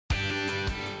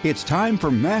It's time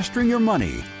for Mastering Your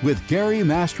Money with Gary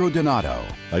Mastrodonato.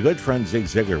 My good friend Zig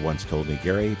Ziglar once told me,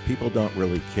 Gary, people don't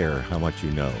really care how much you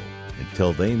know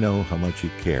until they know how much you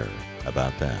care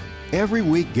about them. Every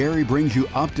week, Gary brings you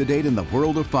up to date in the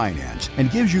world of finance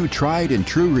and gives you tried and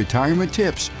true retirement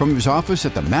tips from his office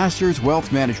at the Masters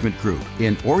Wealth Management Group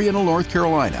in Oriental, North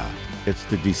Carolina. It's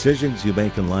the decisions you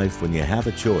make in life when you have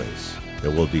a choice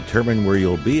that will determine where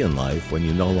you'll be in life when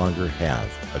you no longer have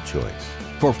a choice.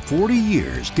 For 40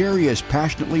 years, Gary has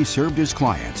passionately served his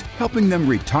clients, helping them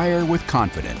retire with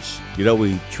confidence. You know,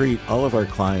 we treat all of our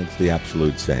clients the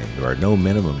absolute same. There are no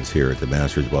minimums here at the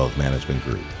Masters Wealth Management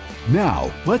Group.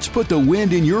 Now, let's put the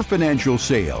wind in your financial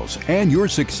sails and your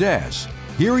success.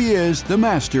 Here he is, the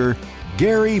master,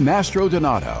 Gary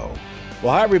Mastrodonato.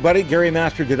 Well, hi, everybody. Gary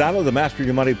Mastrodonato, the Master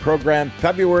Your Money program,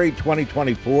 February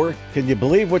 2024. Can you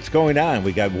believe what's going on?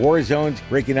 We got war zones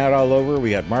breaking out all over.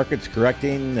 We got markets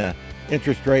correcting.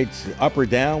 Interest rates up or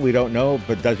down, we don't know,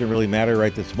 but doesn't really matter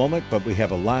right this moment. But we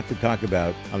have a lot to talk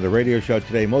about on the radio show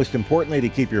today. Most importantly, to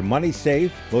keep your money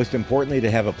safe. Most importantly,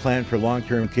 to have a plan for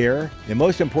long-term care. And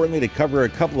most importantly, to cover a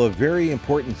couple of very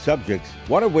important subjects,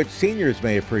 one of which seniors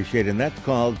may appreciate, and that's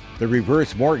called the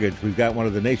reverse mortgage. We've got one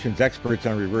of the nation's experts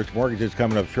on reverse mortgages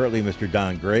coming up shortly, Mr.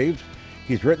 Don Graves.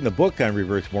 He's written the book on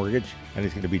reverse mortgage, and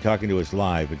he's going to be talking to us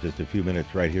live in just a few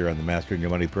minutes right here on the Mastering Your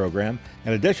Money program.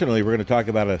 And additionally, we're going to talk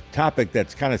about a topic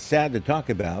that's kind of sad to talk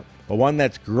about, but one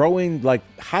that's growing like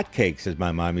hotcakes, as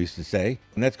my mom used to say,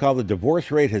 and that's called the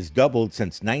divorce rate has doubled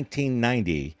since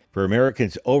 1990 for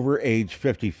Americans over age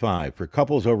 55. For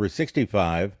couples over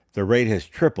 65, the rate has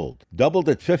tripled, doubled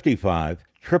at 55,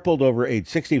 tripled over age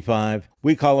 65.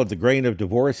 We call it the grain of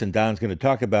divorce, and Don's going to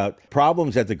talk about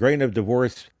problems that the grain of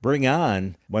divorce bring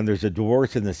on when there's a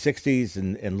divorce in the 60s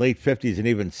and late 50s and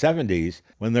even 70s,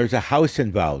 when there's a house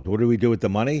involved. What do we do with the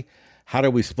money? How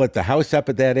do we split the house up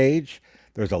at that age?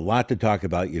 There's a lot to talk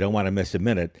about. You don't want to miss a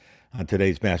minute on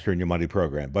today's Mastering Your Money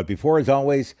program. But before, as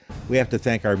always, we have to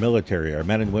thank our military, our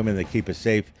men and women that keep us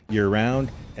safe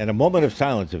year-round. And a moment of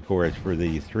silence, of course, for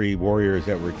the 3 warriors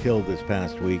that were killed this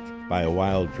past week by a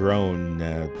wild drone,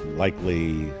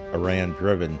 likely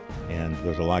Iran-driven. And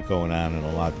there's a lot going on and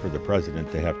a lot for the president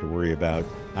to have to worry about.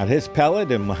 On his pellet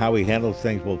and how he handles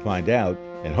things, we'll find out.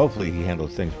 And hopefully he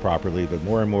handles things properly. But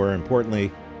more and more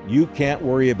importantly, you can't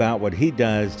worry about what he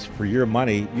does for your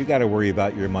money. You got to worry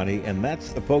about your money, and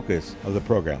that's the focus of the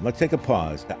program. Let's take a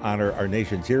pause to honor our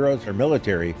nation's heroes, our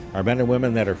military, our men and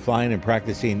women that are flying and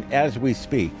practicing as we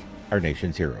speak, our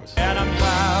nation's heroes. And I'm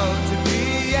proud to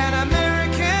be an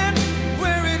American,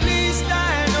 where at least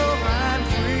I know I'm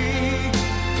free.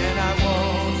 And I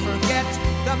won't forget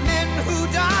the men who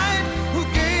died, who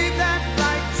gave that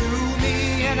right to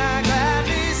me. And I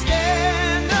gladly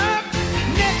stand up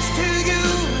next to you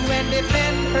and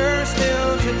defend her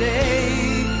still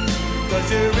today, 'cause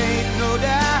there ain't no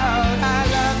doubt I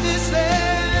love this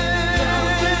land.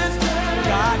 God bless the USA.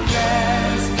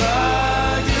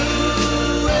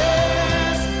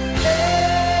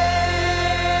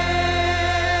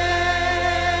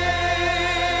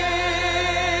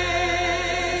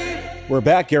 We're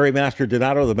back. Gary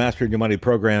Mastrodonato, the Mastering Your Money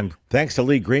program. Thanks to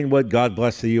Lee Greenwood. God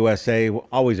bless the USA.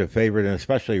 Always a favorite, and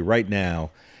especially right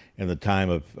now, in the time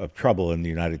of trouble in the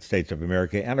United States of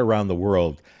America and around the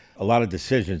world. A lot of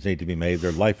decisions need to be made.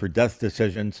 They're life or death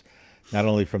decisions, not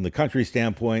only from the country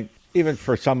standpoint, even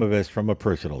for some of us from a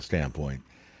personal standpoint.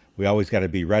 We always got to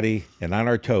be ready and on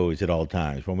our toes at all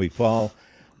times. When we fall,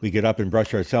 we get up and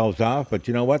brush ourselves off. But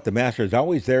you know what? The master is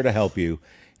always there to help you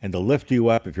and to lift you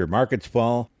up. If your markets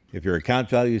fall, if your account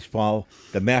values fall,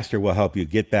 the master will help you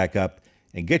get back up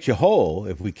and get you whole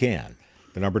if we can.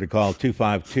 The number to call,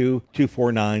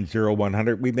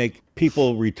 252-249-0100. We make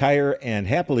people retire and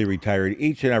happily retired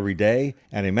each and every day.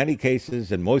 And in many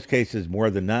cases, in most cases more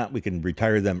than not, we can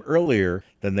retire them earlier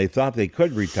than they thought they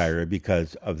could retire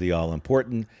because of the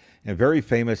all-important and very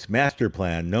famous master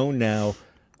plan, known now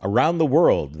around the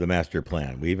world, the master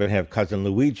plan. We even have cousin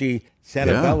Luigi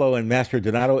Santabello and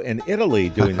Mastrodonato in Italy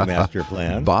doing the master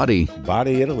plan. Body,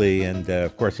 Italy, and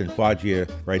of course in Foggia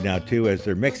right now too, as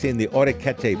they're mixing the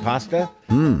orecchiette pasta.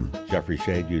 Jeffrey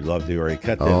Shade, you love the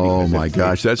orecchiette. Oh my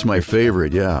gosh, that's my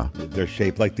favorite, yeah. They're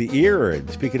shaped like the ear. And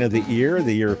speaking of the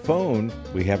earphone,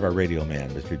 we have our radio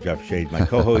man, Mr. Jeff Shade, my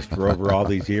co-host for over all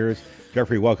these years.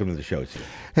 Jeffrey, welcome to the show, sir.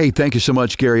 Hey, thank you so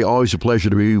much, Gary. Always a pleasure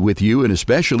to be with you, and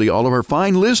especially all of our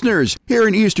fine listeners here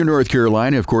in Eastern North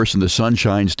Carolina, of course, in the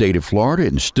Sunshine State of Florida,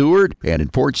 in Stuart, and in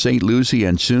Port St. Lucie,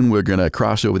 and soon we're going to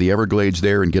cross over the Everglades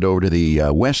there and get over to the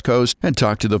West Coast and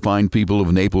talk to the fine people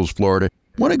of Naples, Florida.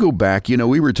 I want to go back. You know,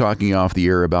 we were talking off the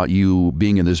air about you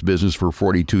being in this business for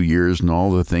 42 years and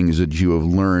all the things that you have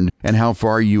learned and how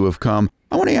far you have come.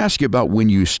 I want to ask you about when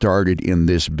you started in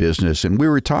this business, and we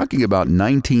were talking about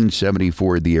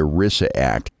 1974, the ERISA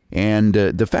Act, and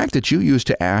the fact that you used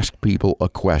to ask people a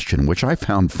question, which I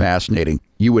found fascinating.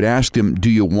 You would ask them, do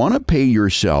you want to pay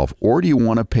yourself or do you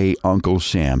want to pay Uncle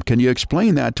Sam? Can you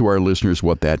explain that to our listeners,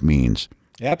 what that means?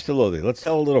 Absolutely. Let's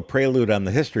tell a little prelude on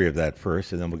the history of that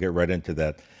first, and then we'll get right into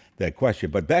that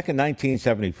question. But back in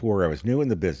 1974, I was new in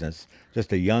the business,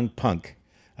 just a young punk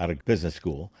out of business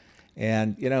school.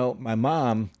 And, you know, my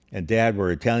mom and dad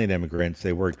were Italian immigrants.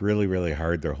 They worked really, really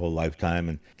hard their whole lifetime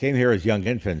and came here as young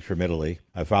infants from Italy.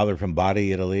 My father from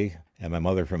Bari, Italy, and my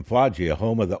mother from Foggia,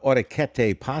 home of the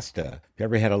orecchiette pasta. If you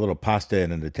ever had a little pasta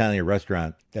in an Italian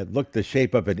restaurant that looked the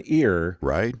shape of an ear,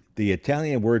 right? The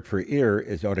Italian word for ear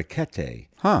is orecchiette.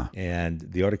 Huh. And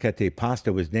the orecchiette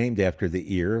pasta was named after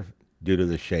the ear due to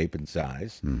the shape and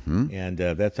size. Mm-hmm. And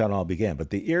that's how it all began. But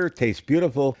the ear tastes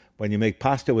beautiful when you make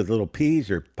pasta with little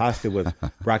peas or pasta with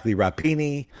broccoli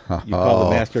rapini. You call the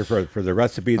master for the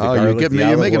recipe, the garlic,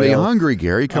 you're making me hungry,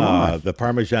 Gary. Come on. The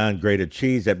Parmesan grated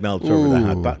cheese that melts over the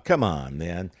hot pot. Come on,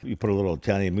 man. You put a little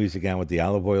Italian music on with the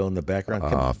olive oil in the background.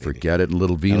 Come on, forget it. A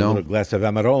little vino. And a little glass of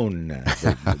Amarone,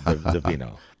 the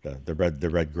vino. The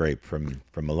red grape from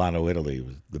Milano, Italy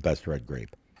was the best red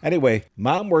grape. Anyway,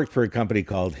 Mom worked for a company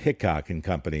called Hickok and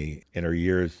Company in her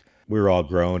years. We were all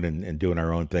grown and doing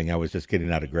our own thing. I was just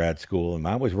getting out of grad school, and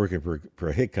Mom was working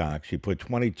for Hickok. She put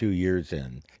 22 years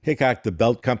in. Hickok, the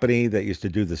belt company that used to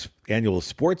do this annual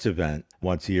sports event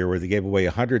once a year where they gave away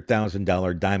a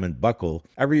 $100,000 diamond buckle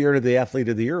every year to the Athlete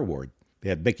of the Year award. They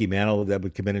had Mickey Mantle that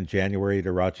would come in January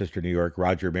to Rochester, New York,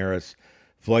 Roger Maris,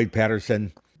 Floyd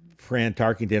Patterson, Fran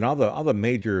Tarkington, all the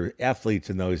major athletes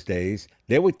in those days.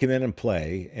 They would come in and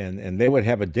play, and they would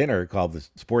have a dinner called the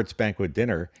Sports Banquet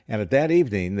Dinner. And at that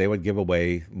evening, they would give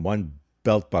away one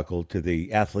belt buckle to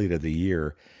the Athlete of the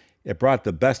Year. It brought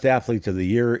the best athletes of the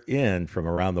year in from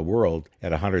around the world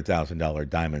at a $100,000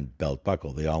 diamond belt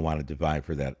buckle. They all wanted to vie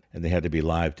for that, and they had to be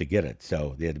live to get it,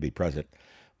 so they had to be present.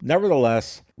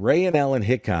 Nevertheless, Ray and Ellen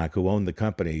Hickok, who owned the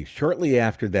company, shortly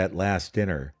after that last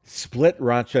dinner, split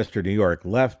Rochester, New York,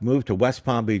 left, moved to West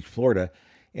Palm Beach, Florida,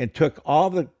 and took all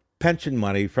the pension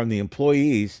money from the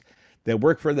employees that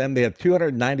worked for them. They had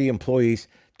 290 employees,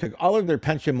 took all of their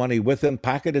pension money with them,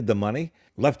 pocketed the money,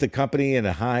 left the company in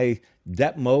a high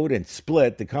debt mode, and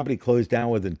split. The company closed down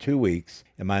within 2 weeks.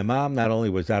 And my mom not only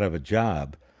was out of a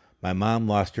job, my mom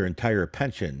lost her entire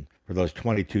pension for those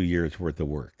 22 years worth of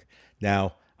work.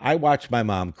 Now, I watched my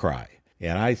mom cry,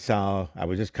 and I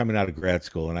was just coming out of grad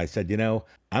school, and I said, you know,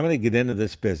 I'm going to get into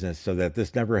this business so that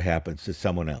this never happens to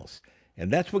someone else.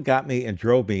 And that's what got me and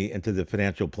drove me into the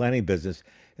financial planning business,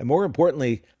 and more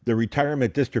importantly, the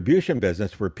retirement distribution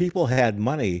business, where people had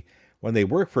money when they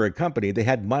worked for a company. They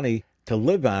had money to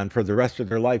live on for the rest of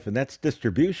their life, and that's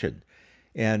distribution.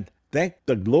 And thank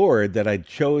the Lord that I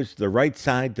chose the right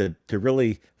side to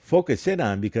really focus in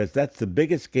on, because that's the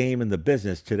biggest game in the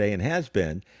business today and has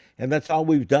been. And that's all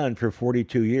we've done for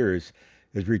 42 years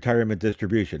is retirement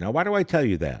distribution. Now, why do I tell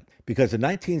you that? Because in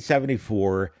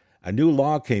 1974, a new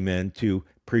law came in to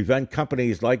prevent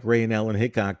companies like Ray and Ellen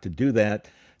Hickok to do that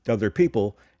to other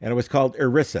people. And it was called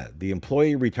ERISA, the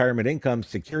Employee Retirement Income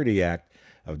Security Act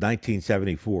of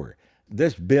 1974.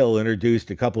 This bill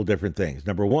introduced a couple different things.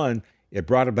 Number one, it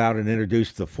brought about and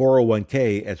introduced the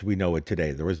 401k as we know it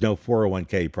today. There was no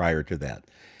 401k prior to that.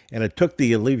 And it took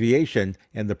the alleviation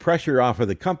and the pressure off of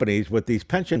the companies with these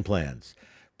pension plans.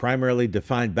 Primarily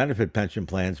defined benefit pension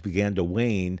plans began to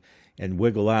wane and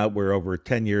wiggle out, where over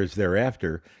 10 years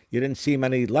thereafter, you didn't see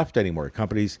many left anymore.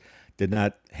 Companies did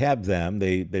not have them.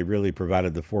 They really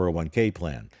provided the 401k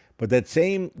plan. But that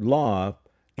same law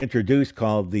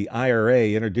called the IRA,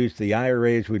 introduced the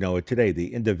IRA as we know it today,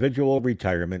 the Individual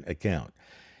Retirement Account.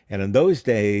 And in those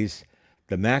days,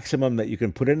 the maximum that you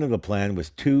can put into the plan was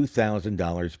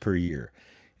 $2,000 per year.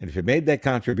 And if you made that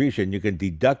contribution, you can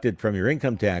deduct it from your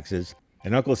income taxes.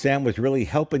 And Uncle Sam was really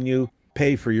helping you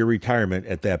pay for your retirement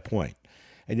at that point.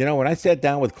 And you know, when I sat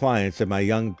down with clients in my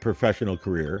young professional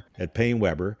career at Payne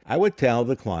Weber, I would tell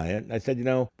the client, I said, you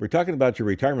know, we're talking about your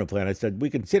retirement plan. I said, we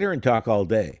can sit here and talk all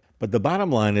day. But the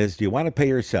bottom line is, do you want to pay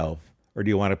yourself or do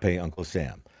you want to pay Uncle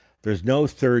Sam? There's no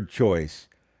third choice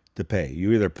to pay.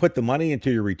 You either put the money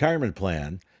into your retirement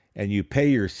plan and you pay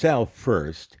yourself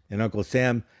first, and Uncle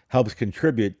Sam helps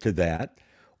contribute to that,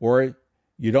 or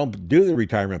you don't do the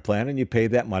retirement plan and you pay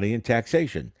that money in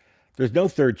taxation. There's no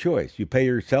third choice. You pay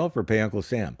yourself or pay Uncle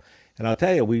Sam. And I'll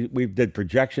tell you, we did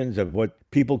projections of what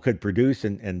people could produce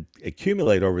and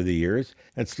accumulate over the years.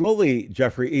 And slowly,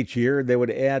 Jeffrey, each year, they would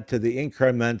add to the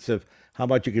increments of how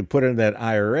much you could put in that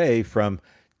IRA from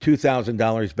 $2,000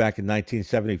 back in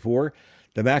 1974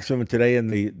 The maximum today in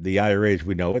the IRA, as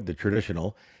we know it, the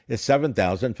traditional, is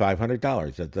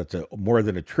 $7,500. That's more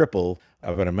than a triple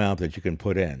of an amount that you can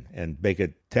put in and make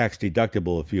it tax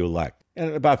deductible if you elect.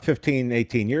 And about 15,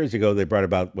 18 years ago, they brought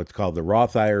about what's called the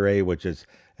Roth IRA, which is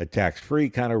a tax-free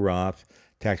kind of Roth.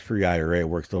 Tax-free IRA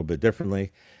works a little bit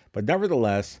differently. But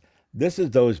nevertheless, this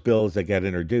is those bills that get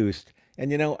introduced.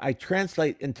 And, I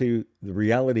translate into the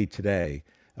reality today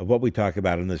of what we talk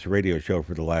about in this radio show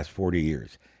for the last 40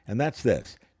 years. And that's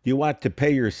this. Do you want to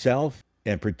pay yourself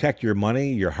and protect your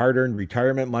money, your hard-earned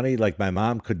retirement money, like my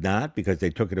mom could not because they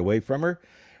took it away from her?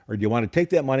 Or do you want to take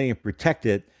that money and protect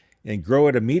it and grow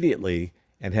it immediately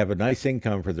and have a nice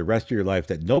income for the rest of your life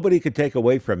that nobody could take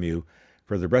away from you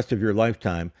for the rest of your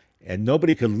lifetime and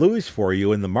nobody could lose for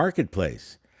you in the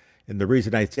marketplace? And the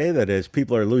reason I say that is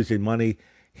people are losing money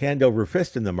hand over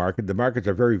fist in the market. The markets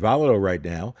are very volatile right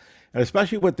now, and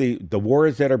especially with the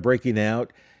wars that are breaking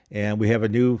out. And we have a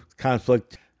new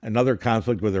conflict, another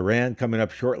conflict with Iran coming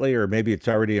up shortly, or maybe it's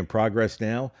already in progress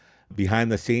now. Behind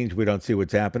the scenes, we don't see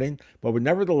what's happening. But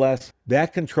nevertheless,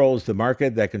 that controls the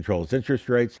market, that controls interest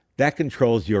rates, that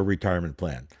controls your retirement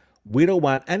plan. We don't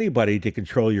want anybody to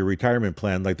control your retirement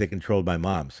plan like they controlled my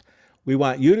mom's. We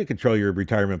want you to control your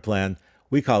retirement plan.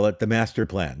 We call it the master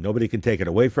plan. Nobody can take it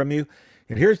away from you.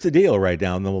 And here's the deal right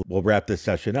now, and then we'll wrap this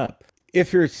session up.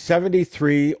 If you're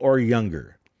 73 or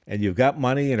younger, and you've got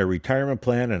money in a retirement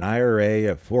plan, an IRA,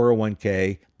 a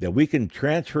 401k, that we can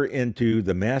transfer into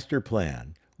the master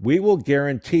plan, we will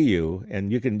guarantee you,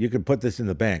 and you can put this in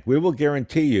the bank, we will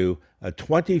guarantee you a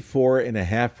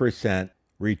 24.5%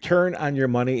 return on your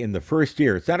money in the first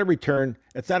year. It's not a return.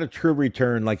 It's not a true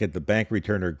return like at the bank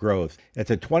return or growth.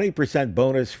 It's a 20%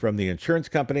 bonus from the insurance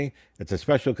company. It's a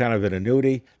special kind of an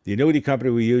annuity. The annuity company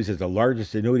we use is the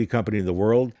largest annuity company in the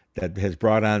world that has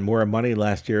brought on more money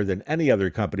last year than any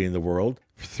other company in the world.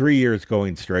 3 years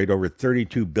going straight, over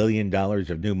 $32 billion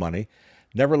of new money.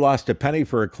 Never lost a penny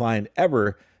for a client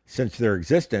ever since their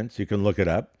existence. You can look it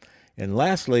up. And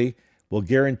lastly, we'll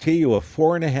guarantee you a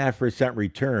 4.5%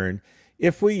 return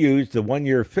if we use the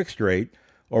 1-year fixed rate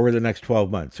over the next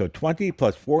 12 months. So 20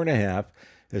 plus 4.5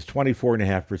 is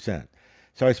 24.5%.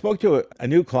 So I spoke to a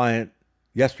new client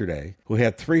yesterday who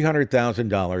had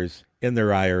 $300,000 in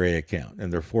their IRA account,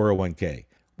 in their 401k.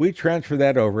 We transferred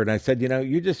that over, and I said,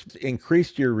 you just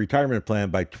increased your retirement plan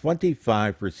by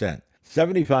 25%,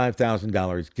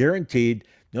 $75,000 guaranteed,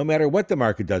 no matter what the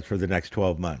market does for the next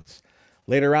 12 months.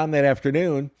 Later on that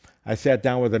afternoon, I sat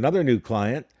down with another new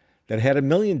client that had $1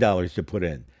 million to put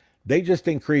in. They just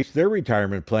increased their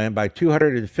retirement plan by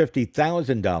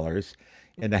 $250,000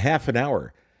 in a half an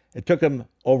hour. It took them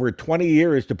over 20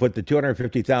 years to put the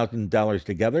 $250,000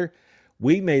 together.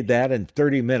 We made that in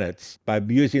 30 minutes by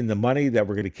using the money that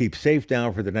we're going to keep safe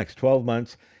down for the next 12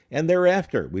 months and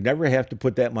thereafter. We never have to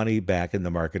put that money back in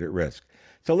the market at risk.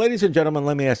 So ladies and gentlemen,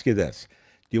 let me ask you this.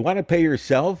 Do you want to pay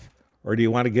yourself, or do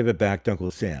you want to give it back to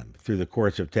Uncle Sam through the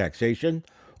course of taxation,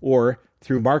 or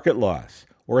through market loss,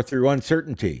 or through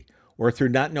uncertainty, or through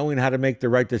not knowing how to make the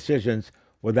right decisions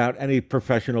without any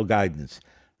professional guidance?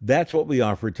 That's what we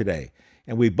offer today.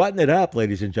 And we button it up,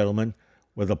 ladies and gentlemen,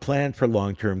 with a plan for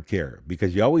long-term care.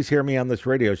 Because you always hear me on this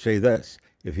radio say this: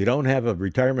 if you don't have a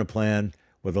retirement plan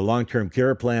with a long-term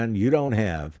care plan, you don't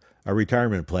have a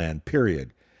retirement plan,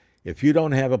 period. If you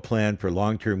don't have a plan for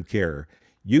long-term care,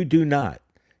 you do not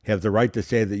have the right to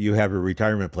say that you have a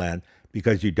retirement plan,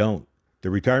 because you don't. The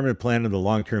retirement plan and the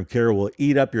long-term care will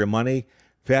eat up your money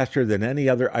faster than any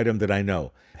other item that I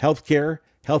know. Healthcare,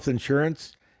 health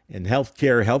insurance, and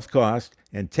healthcare, health costs,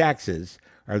 and taxes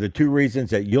are the two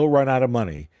reasons that you'll run out of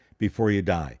money before you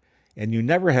die. And you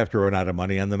never have to run out of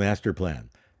money on the master plan.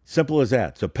 Simple as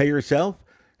that. So pay yourself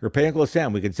or pay Uncle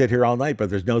Sam. We can sit here all night, but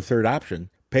there's no third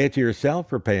option. Pay it to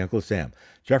yourself or pay Uncle Sam.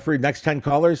 Jeffrey, next 10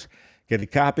 callers get a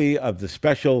copy of the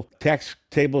special tax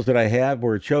tables that I have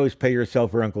where it shows pay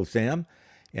yourself or Uncle Sam,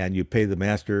 and you pay the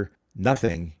master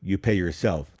nothing. You pay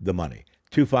yourself the money.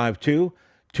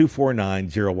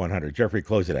 252-249-0100. Jeffrey,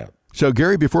 close it out. So,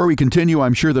 Gary, before we continue,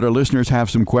 I'm sure that our listeners have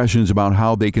some questions about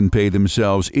how they can pay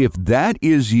themselves. If that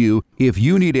is you, if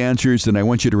you need answers, then I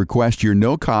want you to request your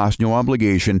no-cost,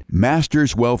 no-obligation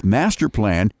Masters Wealth Master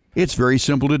Plan. It's very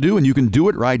simple to do, and you can do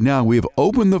it right now. We have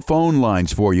opened the phone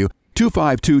lines for you.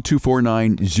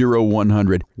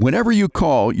 252-249-0100. Whenever you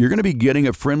call, you're going to be getting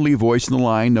a friendly voice in the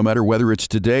line, no matter whether it's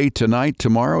today, tonight,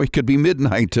 tomorrow. It could be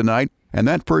midnight tonight. And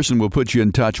that person will put you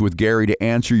in touch with Gary to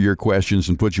answer your questions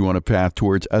and put you on a path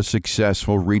towards a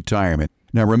successful retirement.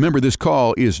 Now remember, this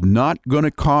call is not going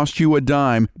to cost you a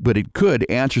dime, but it could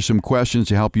answer some questions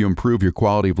to help you improve your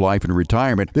quality of life in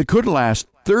retirement that could last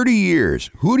 30 years.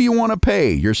 Who do you want to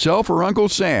pay, yourself or Uncle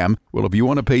Sam? Well, if you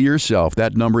want to pay yourself,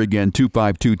 that number again,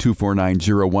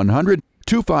 252-249-0100.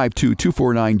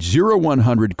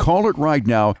 252-249-0100. Call it right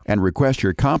now and request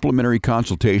your complimentary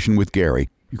consultation with Gary.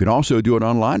 You can also do it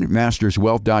online at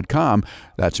masterswealth.com.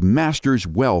 That's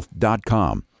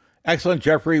masterswealth.com. Excellent,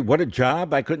 Jeffrey. What a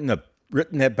job. I couldn't have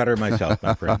written that better myself,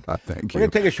 my friend. Thank We're you. going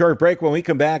to take a short break. When we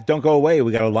come back, don't go away.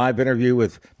 We got a live interview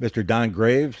with Mr. Don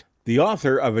Graves, the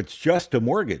author of It's Just a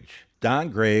Mortgage. Don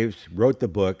Graves wrote the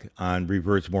book on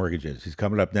reverse mortgages. He's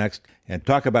coming up next and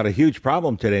talk about a huge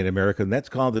problem today in America, and that's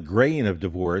called the graying of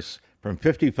divorce from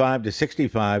 55 to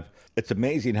 65. It's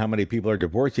amazing how many people are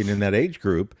divorcing in that age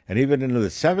group. And even into the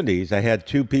 70s, I had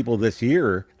two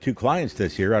clients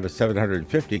this year out of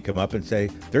 750 come up and say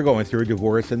they're going through a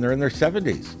divorce and they're in their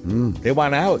 70s. They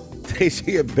want out. They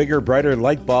see a bigger, brighter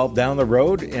light bulb down the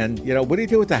road. And, what do you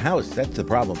do with the house? That's the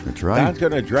problem. That's right. Don's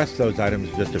going to address those items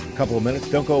in just a couple of minutes.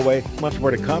 Don't go away. Much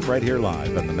more to come right here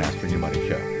live on the Mastering Your Money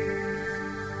Show.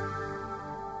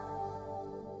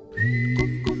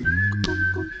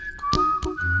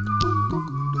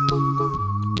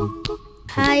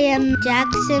 Hi, I'm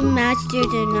Jackson Master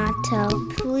Donato.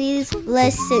 Please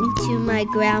listen to my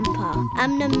grandpa.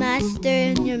 I'm the Master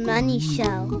in Your Money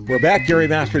Show. We're back, Gary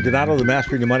Master Donato, the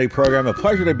Mastering Your Money program. A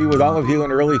pleasure to be with all of you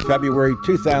in early February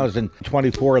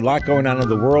 2024. A lot going on in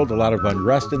the world, a lot of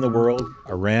unrest in the world.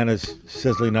 Iran is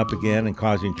sizzling up again and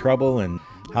causing trouble, and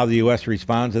how the U.S.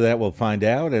 responds to that, we'll find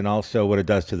out, and also what it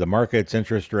does to the markets,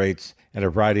 interest rates, and a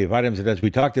variety of items. And as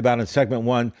we talked about in segment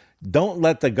one, don't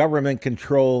let the government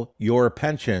control your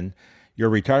pension, your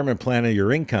retirement plan, and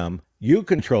your income. You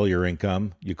control your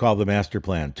income. You call the master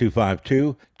plan,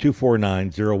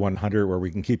 252-249-0100, where we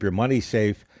can keep your money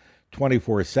safe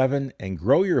 24/7 and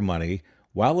grow your money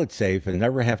while it's safe and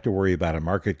never have to worry about a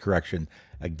market correction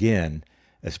again,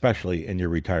 especially in your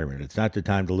retirement. It's not the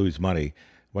time to lose money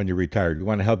when you're retired. We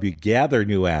want to help you gather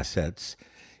new assets.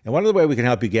 And one of the ways we can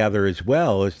help you gather as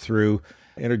well is through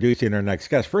introducing our next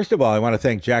guest. First of all, I want to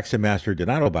thank Jackson Master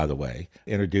Donato, by the way,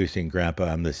 introducing Grandpa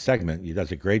on this segment. He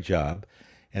does a great job.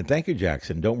 And thank you,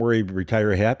 Jackson. Don't worry,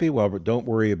 retire happy. Well, don't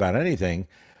worry about anything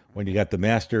when you got the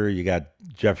master, you got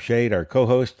Jeff Shade, our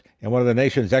co-host, and one of the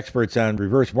nation's experts on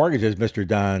reverse mortgages, Mr.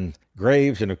 Don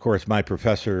Graves, and of course, my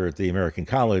professor at the American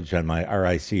College on my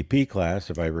RICP class.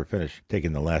 If I ever finish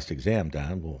taking the last exam,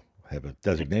 Don, we'll have a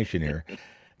designation here.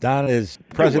 Don is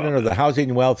president of the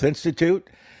Housing Wealth Institute,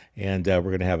 and we're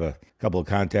going to have a couple of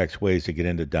context ways to get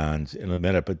into Don's in a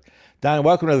minute. But Don,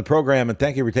 welcome to the program, and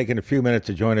thank you for taking a few minutes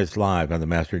to join us live on the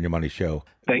Mastering Your Money Show.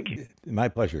 Thank you. My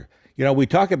pleasure. We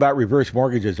talk about reverse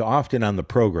mortgages often on the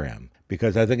program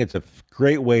because I think it's a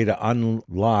great way to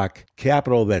unlock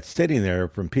capital that's sitting there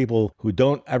from people who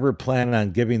don't ever plan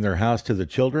on giving their house to the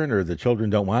children, or the children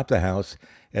don't want the house,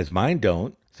 as mine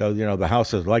don't. So, the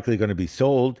house is likely going to be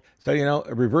sold. So,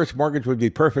 a reverse mortgage would be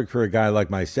perfect for a guy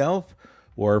like myself,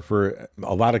 or for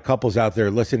a lot of couples out there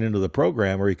listening to the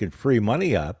program, where you can free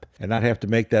money up and not have to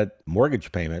make that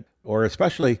mortgage payment. Or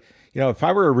especially, if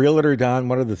I were a realtor, Don,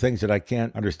 one of the things that I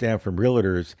can't understand from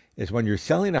realtors is when you're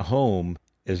selling a home,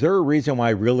 is there a reason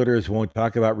why realtors won't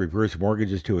talk about reverse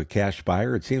mortgages to a cash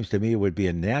buyer? It seems to me it would be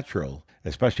a natural,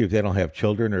 especially if they don't have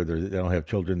children, or they don't have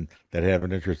children that have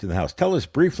an interest in the house. Tell us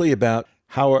briefly about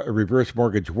how a reverse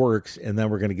mortgage works, and then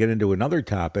we're going to get into another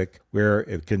topic where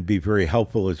it can be very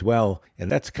helpful as well.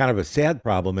 And that's kind of a sad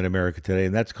problem in America today,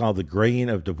 and that's called the graying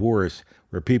of divorce,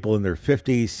 where people in their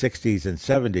 50s, 60s, and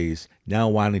 70s now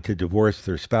wanting to divorce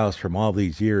their spouse from all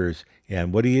these years.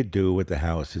 And what do you do with the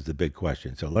house is the big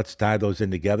question. So let's tie those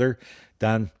in together.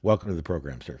 Don, welcome to the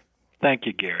program, sir. Thank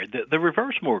you, Gary. The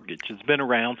reverse mortgage has been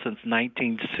around since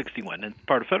 1961 and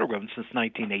part of federal government since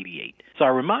 1988. So I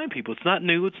remind people it's not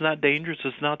new, it's not dangerous,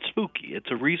 it's not spooky. It's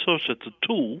a resource, it's a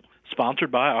tool sponsored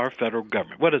by our federal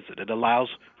government. What is it? It allows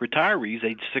retirees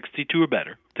age 62 or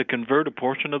better to convert a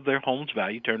portion of their home's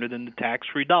value, turn it into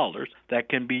tax-free dollars that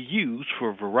can be used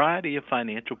for a variety of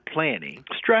financial planning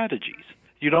strategies.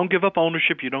 You don't give up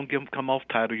ownership. You don't come off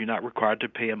title. You're not required to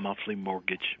pay a monthly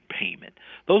mortgage payment.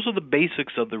 Those are the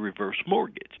basics of the reverse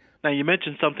mortgage. Now, you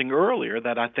mentioned something earlier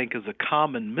that I think is a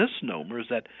common misnomer, is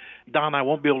that, Don, I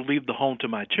won't be able to leave the home to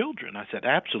my children. I said,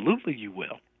 absolutely you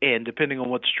will. And depending on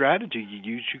what strategy you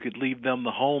use, you could leave them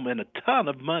the home and a ton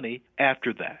of money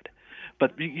after that.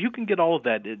 But you can get all of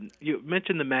that. You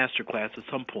mentioned the master class at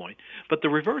some point, but the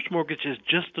reverse mortgage is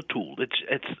just a tool.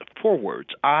 It's 4 words,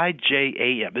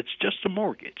 IJAM. It's just a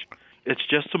mortgage. It's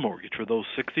just a mortgage for those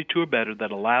 62 or better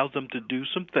that allows them to do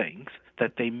some things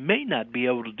that they may not be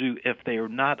able to do if they are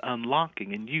not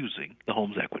unlocking and using the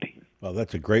home's equity. Well,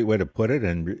 that's a great way to put it.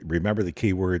 And remember the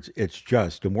key words, it's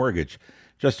just a mortgage,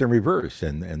 just in reverse.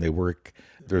 And they work,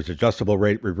 there's adjustable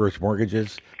rate reverse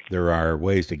mortgages. There are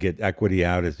ways to get equity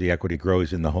out as the equity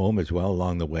grows in the home as well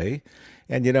along the way.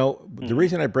 And, the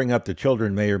reason I bring up the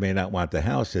children may or may not want the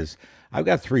house is I've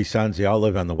got 3 sons. They all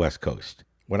live on the West Coast.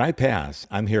 When I pass,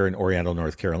 I'm here in Oriental,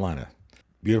 North Carolina.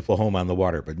 Beautiful home on the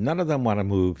water, but none of them want to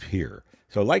move here.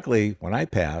 So likely when I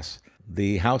pass,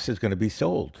 the house is going to be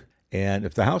sold. And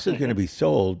if the house is going to be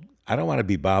sold, I don't want to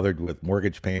be bothered with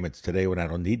mortgage payments today when I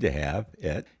don't need to have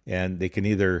it. And they can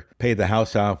either pay the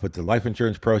house off with the life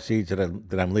insurance proceeds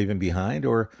that I'm leaving behind,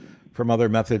 or from other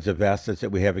methods of assets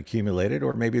that we have accumulated,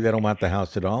 or maybe they don't want the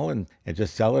house at all and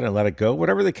just sell it and let it go.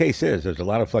 Whatever the case is, there's a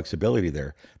lot of flexibility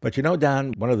there. But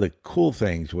Don, one of the cool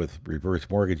things with reverse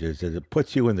mortgages is it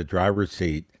puts you in the driver's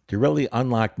seat to really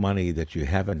unlock money that you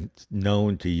haven't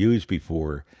known to use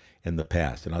before in the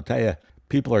past. And I'll tell you,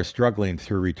 people are struggling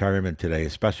through retirement today,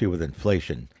 especially with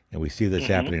inflation. And we see this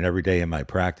happening every day in my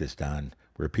practice, Don,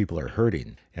 where people are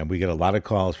hurting. And we get a lot of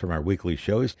calls from our weekly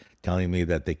shows telling me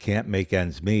that they can't make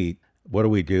ends meet. What do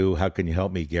we do? How can you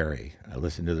help me, Gary? I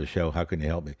listen to the show. How can you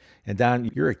help me? And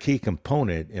Don, you're a key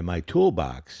component in my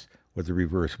toolbox with the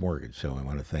reverse mortgage. So I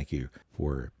want to thank you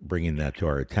for bringing that to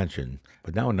our attention.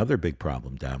 But now another big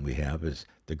problem, Don, we have is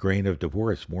the grain of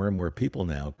divorce. More and more people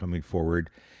now coming forward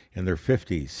in their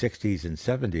 50s, 60s, and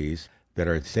 70s that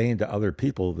are saying to other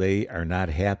people they are not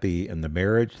happy in the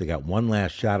marriage. They got one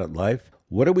last shot at life.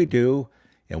 What do we do?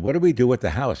 And what do we do with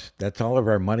the house? That's all of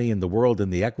our money in the world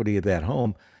and the equity of that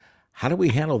home. How do we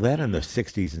handle that in the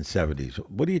 60s and 70s?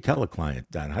 What do you tell a client,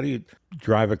 Don? How do you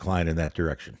drive a client in that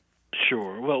direction?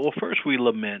 Sure. Well, first we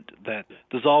lament that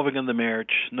dissolving in the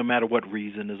marriage, no matter what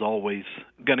reason, is always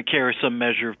going to carry some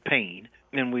measure of pain.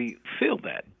 And we feel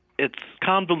that. It's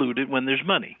convoluted when there's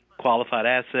money, qualified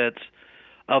assets,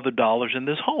 other dollars in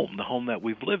this home, the home that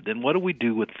we've lived in. What do we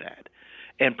do with that?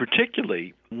 And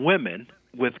particularly women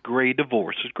with gray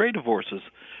divorces,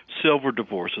 silver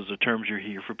divorces are terms you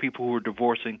hear for people who are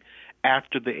divorcing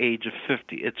after the age of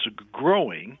 50. It's a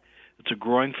growing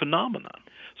phenomenon.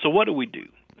 So what do we do?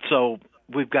 So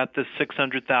we've got this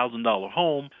 $600,000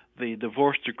 home. The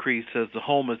divorce decree says the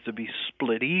home is to be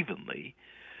split evenly.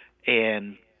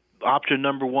 And option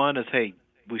number one is, hey,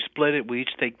 we split it, we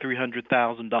each take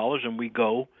 $300,000 and we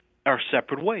go our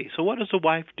separate ways. So what does the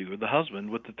wife do, or the husband,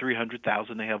 with the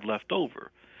 $300,000 they have left over?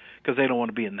 Because they don't want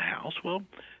to be in the house. Well,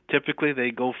 typically they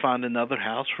go find another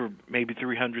house for maybe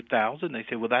 $300,000. They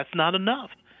say, well, that's not enough.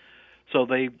 So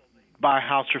they buy a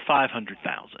house for $500,000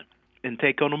 and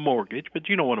take on a mortgage. But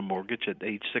you don't want a mortgage at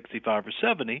age 65 or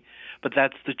 70, but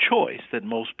that's the choice that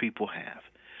most people have.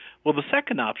 Well, the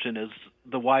second option is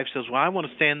the wife says, well, I want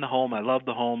to stay in the home. I love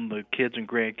the home. The kids and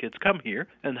grandkids come here.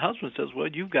 And the husband says, well,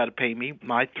 you've got to pay me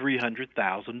my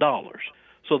 $300,000.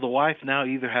 So the wife now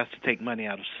either has to take money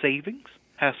out of savings,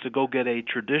 has to go get a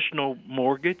traditional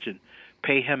mortgage and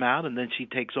pay him out, and then she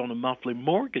takes on a monthly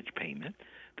mortgage payment.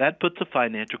 That puts a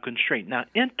financial constraint. Now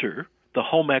enter the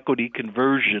home equity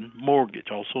conversion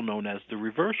mortgage, also known as the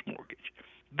reverse mortgage.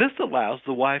 This allows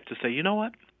the wife to say, you know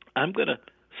what, I'm going to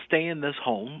stay in this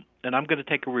home, and I'm going to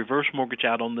take a reverse mortgage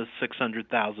out on this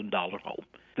 $600,000 home.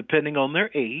 Depending on their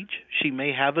age, she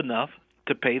may have enough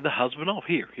to pay the husband off.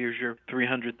 Here's your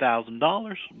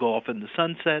 $300,000. Go off in the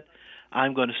sunset.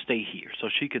 I'm going to stay here. So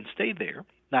she can stay there,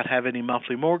 not have any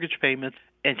monthly mortgage payments,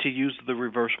 and she used the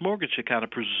reverse mortgage to kind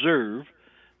of preserve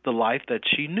the life that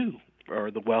she knew or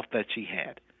the wealth that she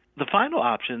had. The final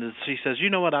option is she says, you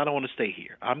know what, I don't want to stay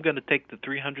here. I'm going to take the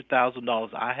 $300,000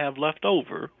 I have left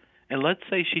over, and let's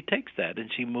say she takes that and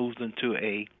she moves into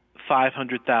a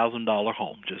 $500,000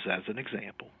 home, just as an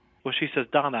example. Well, she says,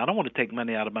 Donna, I don't want to take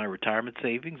money out of my retirement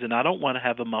savings, and I don't want to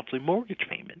have a monthly mortgage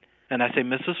payment. And I say,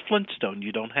 Mrs. Flintstone,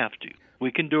 you don't have to.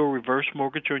 We can do a reverse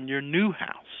mortgage on your new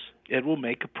house. It will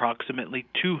make approximately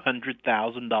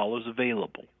 $200,000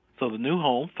 available. So the new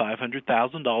home,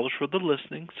 $500,000 for the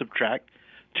listing, subtract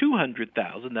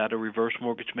 $200,000 that a reverse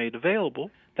mortgage made available,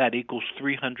 that equals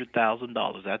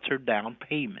 $300,000. That's her down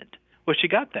payment. Well, she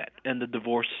got that in the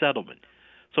divorce settlement.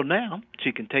 So now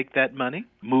she can take that money,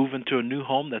 move into a new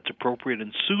home that's appropriate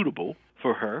and suitable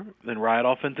for her, then ride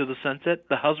off into the sunset.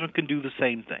 The husband can do the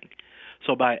same thing.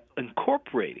 So by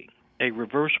incorporating a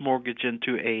reverse mortgage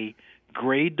into a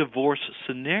gray divorce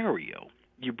scenario,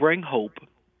 you bring hope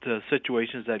to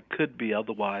situations that could be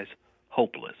otherwise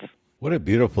hopeless. What a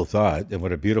beautiful thought, and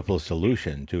what a beautiful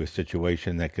solution to a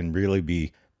situation that can really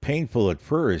be painful at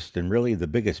first, and really the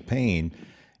biggest pain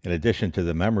in addition to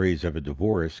the memories of a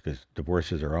divorce, because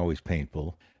divorces are always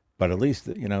painful, but at least,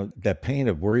 that pain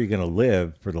of where you're going to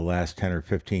live for the last 10 or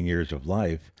 15 years of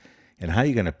life and how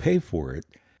you're going to pay for it,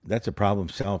 that's a problem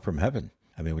solved from heaven.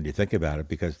 I mean, when you think about it,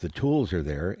 because the tools are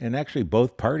there, and actually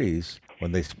both parties,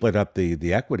 when they split up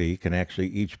the equity, can actually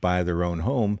each buy their own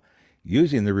home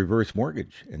using the reverse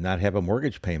mortgage and not have a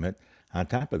mortgage payment on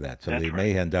top of that. So That's they right.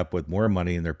 may end up with more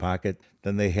money in their pocket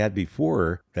than they had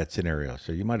before that scenario.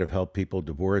 So you might have helped people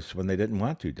divorce when they didn't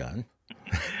want to, Don.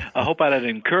 I hope I didn't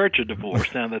encourage a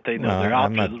divorce now that they know their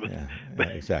I'm options. not, yeah,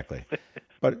 exactly.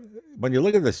 But when you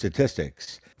look at the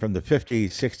statistics from the 50s,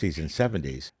 60s, and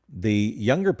 70s, the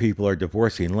younger people are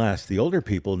divorcing less. The older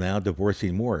people now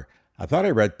divorcing more. I thought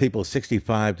I read people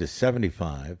 65 to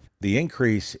 75. The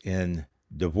increase in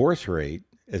divorce rate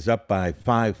is up by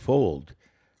 5-fold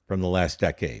from the last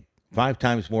decade. 5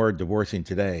 times more divorcing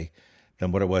today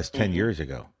than what it was 10 years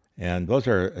ago. And those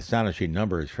are astonishing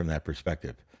numbers from that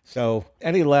perspective. So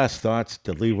any last thoughts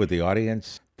to leave with the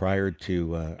audience prior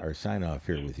to our sign-off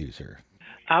here with you, sir?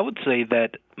 I would say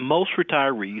that most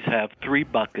retirees have 3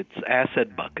 buckets,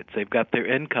 asset buckets. They've got their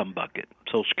income bucket,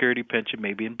 Social Security, pension,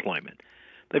 maybe employment.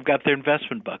 They've got their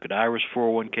investment bucket, IRAs,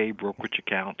 401k, brokerage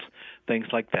accounts, things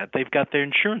like that. They've got their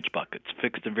insurance buckets,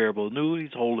 fixed and variable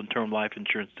annuities, whole and term life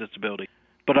insurance, disability.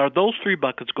 But are those 3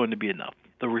 buckets going to be enough?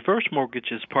 The reverse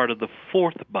mortgage is part of the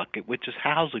 4th bucket, which is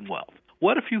housing wealth.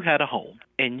 What if you had a home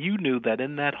and you knew that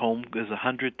in that home is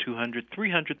 $100,000, $200,000,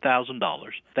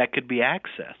 $300,000 that could be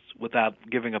accessed without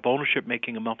giving up ownership,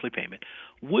 making a monthly payment?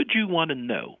 Would you want to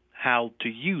know how to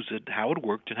use it, how it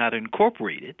worked, and how to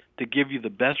incorporate it to give you the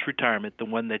best retirement, the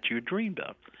one that you dreamed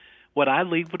of? What I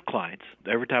leave with clients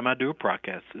every time I do a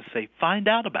podcast is say, find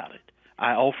out about it.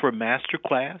 I offer a master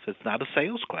class. It's not a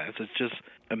sales class. It's just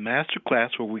a master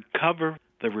class where we cover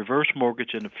the reverse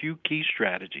mortgage and a few key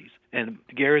strategies. And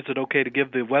Gary, is it okay to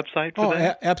give the website for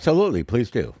that? Absolutely.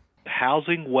 Please do.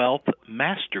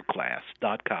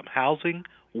 HousingWealthMasterclass.com.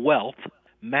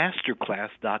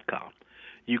 HousingWealthMasterclass.com.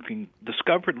 You can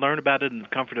discover it, learn about it in the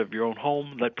comfort of your own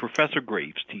home. Let Professor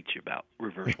Graves teach you about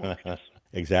reverse mortgages.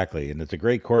 Exactly. And it's a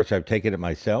great course. I've taken it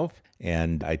myself.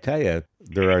 And I tell you,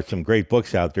 there are some great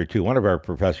books out there, too. One of our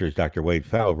professors, Dr. Wade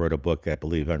Pfau, wrote a book, I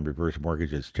believe, on reverse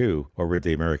mortgages, too, over at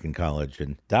the American College.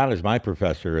 And Don is my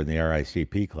professor in the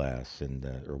RICP class, and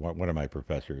or one of my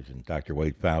professors. And Dr.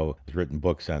 Wade Pfau has written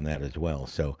books on that as well.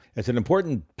 So it's an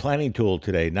important planning tool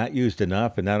today, not used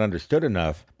enough and not understood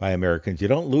enough by Americans. You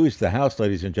don't lose the house,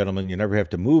 ladies and gentlemen. You never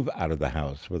have to move out of the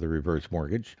house with a reverse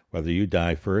mortgage, whether you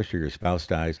die first or your spouse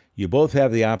dies. You both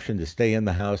have the option to stay in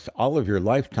the house all of your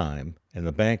lifetime. And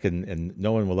the bank and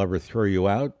no one will ever throw you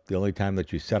out. The only time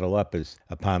that you settle up is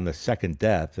upon the second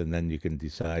death, and then you can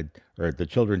decide, or the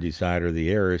children decide, or the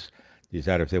heirs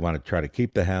decide if they want to try to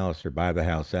keep the house or buy the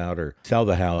house out or sell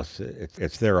the house.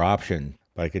 It's their option.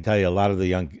 But I can tell you, a lot of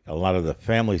the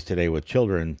families today with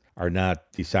children are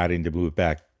not deciding to move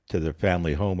back to their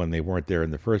family home when they weren't there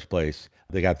in the first place.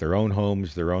 They got their own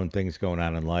homes, their own things going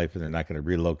on in life, and they're not going to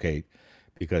relocate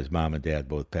because mom and dad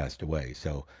both passed away.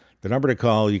 So the number to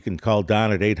call, you can call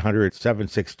Don at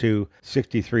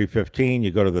 800-762-6315. You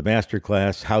go to the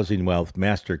masterclass,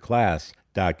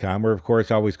 HousingWealthMasterclass.com, or, of course,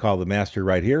 always call the master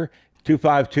right here,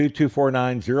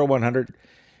 252-249-0100, and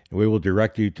we will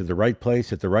direct you to the right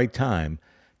place at the right time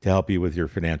to help you with your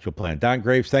financial plan. Don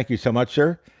Graves, thank you so much,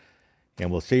 sir,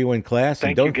 and we'll see you in class.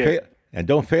 Thank you, Gary. And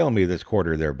don't fail me this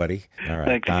quarter there, buddy. All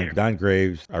right, Thank you. Don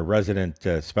Graves, our resident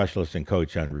specialist and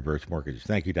coach on reverse mortgages.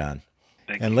 Thank you, Don.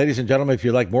 And ladies and gentlemen, if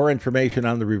you'd like more information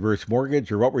on the reverse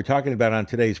mortgage or what we're talking about on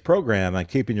today's program on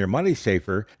keeping your money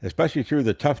safer, especially through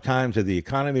the tough times of the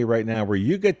economy right now, where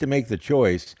you get to make the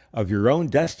choice of your own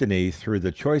destiny through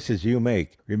the choices you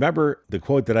make. Remember the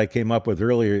quote that I came up with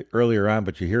earlier on,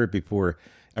 but you hear it before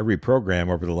every program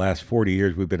over the last 40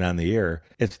 years we've been on the air.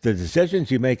 It's the decisions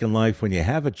you make in life when you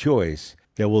have a choice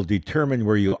that will determine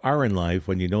where you are in life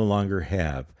when you no longer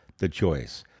have the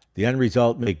choice. The end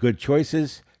result, make good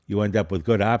choices. You end up with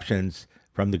good options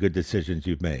from the good decisions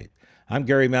you've made. I'm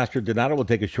Gary Mastrodonato. We'll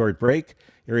take a short break.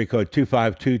 Area code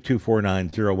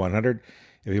 252-249-0100.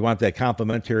 If you want that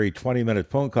complimentary 20-minute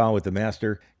phone call with the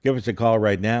master, give us a call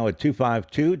right now at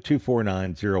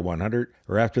 252-249-0100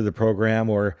 or after the program,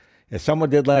 or as someone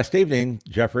did last evening,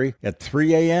 Jeffrey, at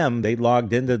 3 a.m., they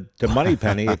logged into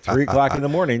Moneypenny at 3 o'clock in the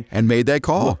morning. And made that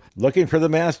call. Looking for the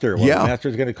master. Well, Yeah. the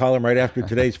master's going to call him right after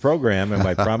today's program, and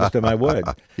I promised him I would.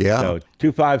 Yeah. So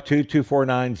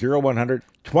 252-249-0100,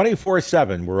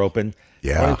 24/7 we're open.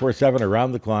 Yeah. 24/7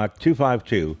 around the clock,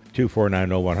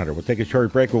 252-249-0100. We'll take a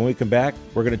short break. When we come back,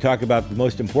 we're going to talk about the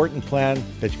most important plan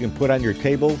that you can put on your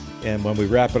table. And when we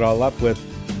wrap it all up with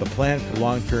the plan for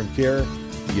long-term care,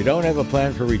 You don't have a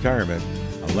plan for retirement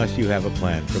unless you have a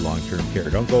plan for long-term care.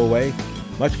 Don't go away.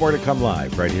 Much more to come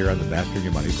live right here on the Mastering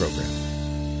Your Money program.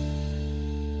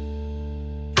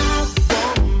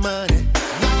 Money,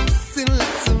 lots and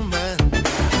lots of money.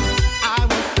 I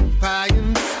want the pie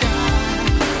in the sky.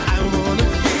 I want to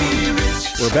be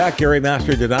rich. We're back. Gary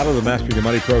Master Donato. The Mastering Your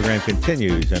Money program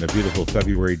continues on a beautiful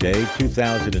February day,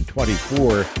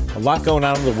 2024. A lot going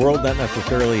on in the world, not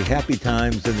necessarily happy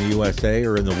times in the USA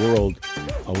or in the world.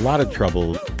 A lot of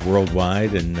trouble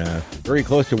worldwide and very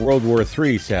close to World War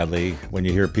III, sadly, when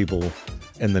you hear people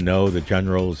in the know, the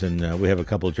generals, and we have a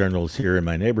couple of generals here in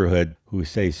my neighborhood who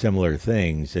say similar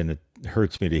things, and it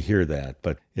hurts me to hear that.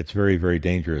 But it's very, very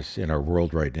dangerous in our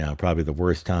world right now. Probably the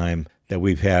worst time that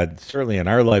we've had, certainly in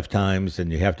our lifetimes,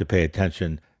 and you have to pay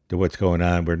attention to what's going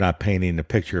on. We're not painting the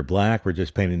picture black. We're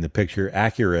just painting the picture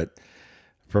accurate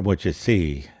from what you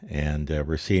see, and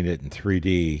we're seeing it in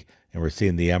 3D, and we're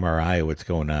seeing the MRI of what's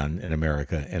going on in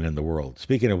America and in the world.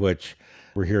 Speaking of which,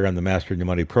 we're here on the Mastering Your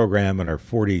Money program in our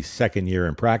 42nd year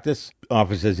in practice.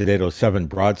 Offices at 807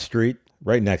 Broad Street,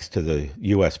 right next to the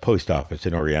U.S. Post Office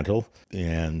in Oriental,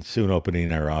 and soon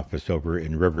opening our office over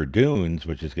in River Dunes,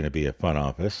 which is going to be a fun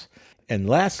office. And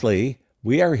lastly,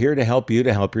 we are here to help you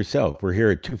to help yourself. We're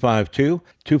here at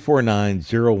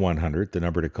 252-249-0100, the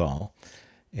number to call.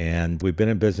 And we've been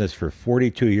in business for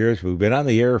 42 years. We've been on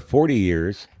the air 40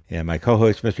 years. And my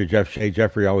co-host, Mr. Jeff Shea.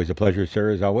 Jeffrey, always a pleasure,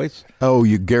 sir, as always. Oh,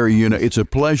 Gary, it's a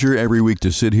pleasure every week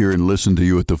to sit here and listen to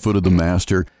you at the foot of the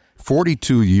master.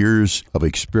 42 years of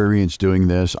experience doing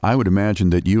this. I would imagine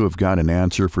that you have got an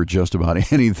answer for just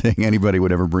about anything anybody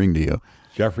would ever bring to you.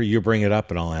 Jeffrey, you bring it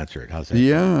up and I'll answer it. How's that?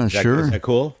 Yeah, sure. Is that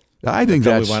cool? I think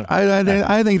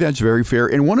I think that's very fair.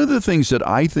 And one of the things that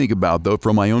I think about, though,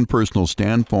 from my own personal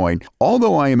standpoint,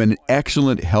 although I am in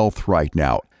excellent health right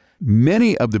now,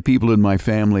 many of the people in my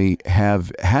family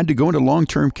have had to go into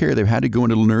long-term care. They've had to go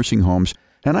into nursing homes.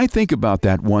 And I think about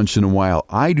that once in a while.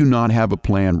 I do not have a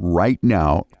plan right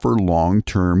now for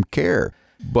long-term care.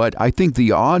 But I think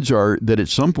the odds are that at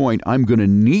some point I'm going to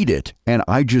need it, and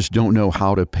I just don't know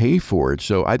how to pay for it.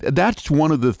 So that's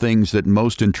one of the things that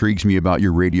most intrigues me about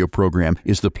your radio program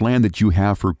is the plan that you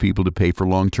have for people to pay for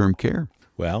long-term care.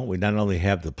 Well, we not only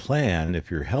have the plan if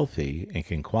you're healthy and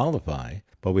can qualify,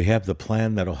 but we have the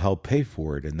plan that'll help pay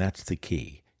for it, and that's the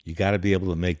key. You got to be able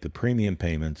to make the premium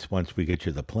payments once we get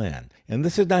you the plan. And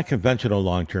this is not conventional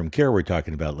long-term care we're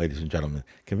talking about, ladies and gentlemen.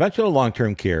 Conventional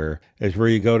long-term care is where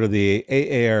you go to the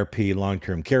AARP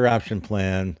long-term care option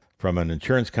plan from an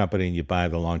insurance company and you buy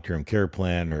the long-term care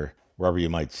plan, or wherever you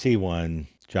might see one,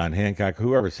 John Hancock,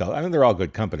 whoever sells. I mean, they're all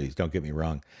good companies, don't get me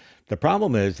wrong. The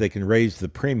problem is they can raise the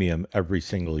premium every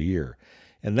single year.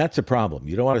 And that's a problem.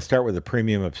 You don't want to start with a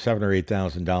premium of $7,000 or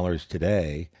 $8,000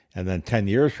 today, and then 10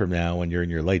 years from now, when you're in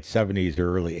your late 70s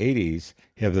or early 80s,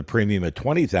 you have the premium at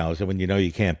 $20,000 when you know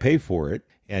you can't pay for it,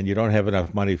 and you don't have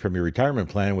enough money from your retirement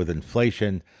plan with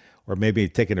inflation, or maybe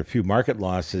taking a few market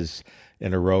losses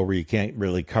in a row where you can't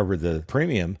really cover the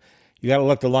premium. You got to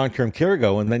let the long-term care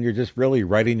go, and then you're just really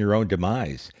writing your own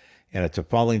demise. And it's a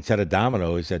falling set of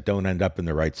dominoes that don't end up in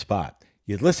the right spot.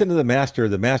 You listen to the master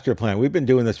plan. We've been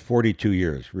doing this 42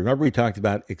 years. Remember, we talked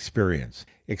about experience.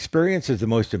 Experience is the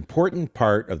most important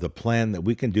part of the plan that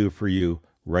we can do for you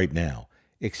right now.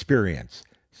 Experience.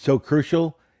 So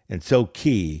crucial and so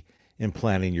key in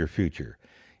planning your future.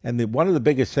 And one of the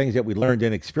biggest things that we learned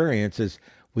in experience is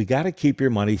we got to keep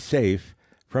your money safe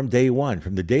from day one,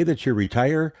 from the day that you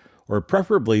retire, or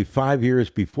preferably 5 years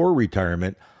before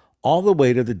retirement, all the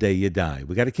way to the day you die.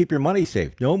 We got to keep your money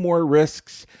safe. No more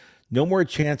risks. No more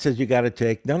chances you got to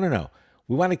take. No.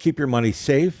 We want to keep your money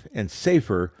safe and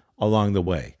safer along the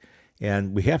way.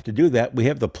 And we have to do that. We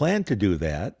have the plan to do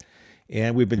that.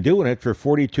 And we've been doing it for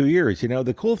 42 years. You know,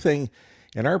 the cool thing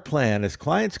in our plan is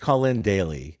clients call in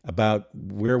daily about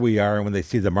where we are and when they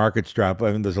see the markets drop.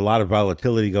 I mean, there's a lot of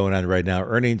volatility going on right now.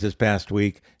 Earnings this past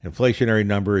week, inflationary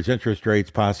numbers, interest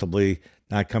rates possibly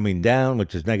not coming down,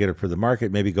 which is negative for the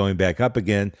market, maybe going back up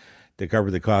again to cover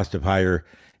the cost of higher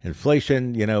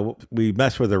inflation. You know, we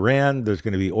mess with Iran. There's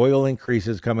going to be oil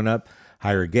increases coming up,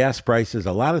 higher gas prices,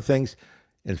 a lot of things,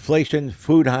 inflation,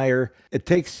 food higher. It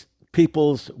takes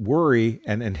people's worry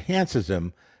and enhances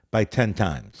them by 10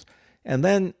 times. And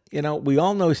then, you know, we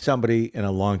all know somebody in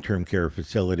a long-term care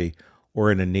facility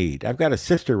or in a need. I've got a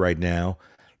sister right now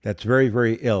that's very,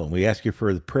 very ill. And we ask you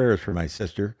for the prayers for my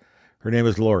sister. Her name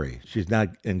is Lori. She's not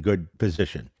in good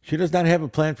position. She does not have a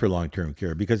plan for long-term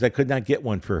care because I could not get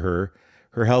one for her.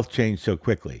 Her health changed so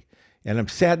quickly. And it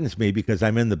saddens me because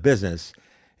I'm in the business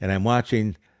and I'm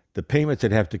watching the payments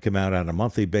that have to come out on a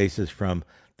monthly basis from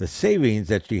the savings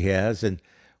that she has. And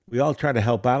We all try to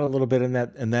help out a little bit in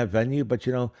that venue, but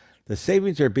the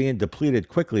savings are being depleted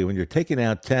quickly when you're taking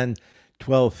out $10,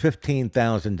 $12,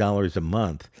 $15,000 a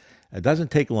month. It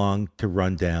doesn't take long to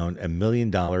run down $1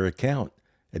 million account.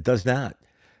 It does not.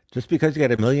 Just because you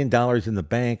got $1 million in the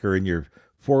bank or in your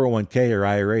 401k or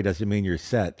IRA doesn't mean you're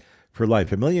set for life.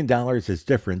 $1 million is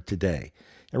different today.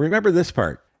 And remember this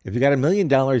part. If you got $1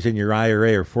 million in your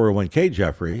IRA or 401k,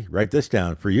 Jeffrey, write this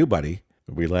down for you, buddy.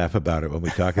 We laugh about it when we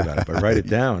talk about it, but write it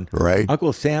down. Right.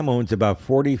 Uncle Sam owns about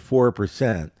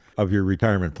 44% of your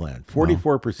retirement plan.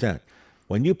 44%. Wow.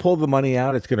 When you pull the money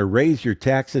out, it's going to raise your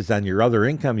taxes on your other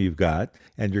income you've got,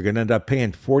 and you're going to end up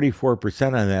paying 44%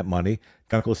 on that money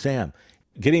to Uncle Sam.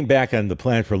 Getting back on the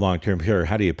plan for long-term care,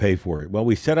 how do you pay for it? Well,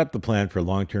 we set up the plan for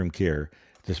long-term care.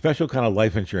 It's a special kind of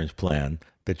life insurance plan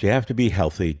that you have to be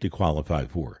healthy to qualify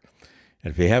for.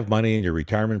 And if you have money in your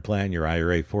retirement plan, your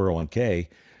IRA, 401k,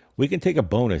 we can take a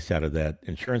bonus out of that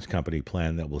insurance company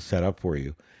plan that we'll set up for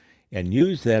you and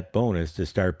use that bonus to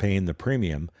start paying the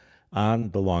premium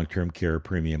on the long-term care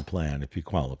premium plan if you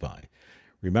qualify.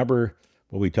 Remember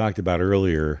what we talked about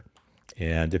earlier,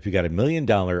 and if you got $1 million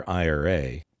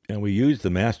IRA and we use the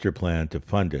master plan to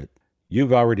fund it,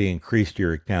 you've already increased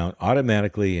your account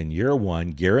automatically in year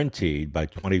one, guaranteed by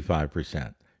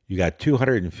 25%. You got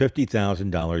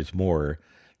 $250,000 more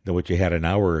than what you had an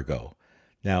hour ago.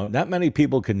 Now, not many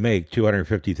people can make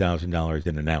 $250,000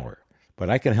 in an hour, but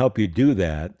I can help you do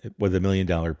that with $1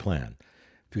 million plan.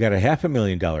 If you got a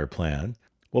 $500,000 plan,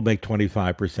 we'll make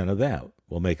 25% of that.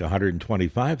 We'll make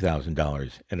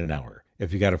 $125,000 in an hour.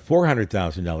 If you got a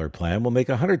 $400,000 plan, we'll make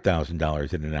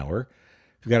 $100,000 in an hour.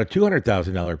 If you got a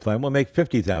 $200,000 plan, we'll make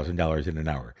 $50,000 in an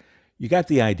hour. You got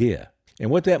the idea. And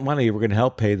with that money, we're going to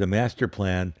help pay the master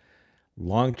plan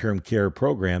long-term care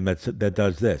program that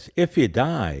does this. If you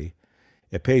die,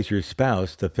 it pays your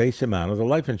spouse the face amount of the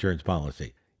life insurance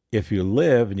policy. If you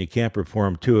live and you can't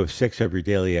perform 2 of 6 of your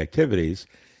daily activities,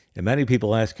 and many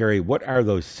people ask, Gary, what are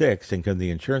those 6? And can the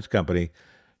insurance company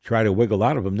try to wiggle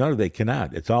out of them? No, they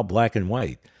cannot. It's all black and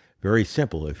white. Very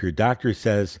simple. If your doctor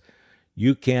says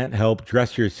you can't help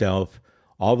dress yourself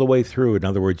all the way through, in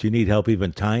other words, you need help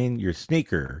even tying your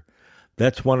sneaker,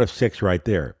 that's 1 of 6 right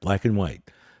there, black and white.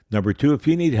 Number 2, if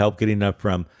you need help getting up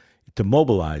to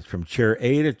mobilize from chair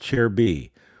A to chair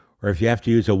B, or if you have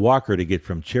to use a walker to get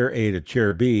from chair A to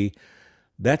chair B,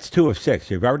 that's 2 of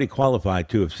 6. You've already qualified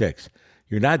 2 of 6.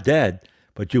 You're not dead,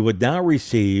 but you would now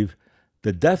receive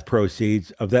the death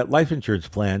proceeds of that life insurance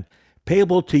plan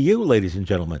payable to you, ladies and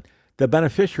gentlemen. The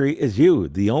beneficiary is you.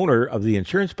 The owner of the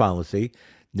insurance policy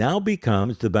now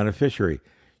becomes the beneficiary.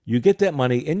 You get that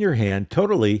money in your hand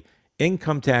totally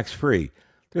income tax free.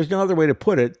 There's no other way to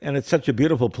put it, and it's such a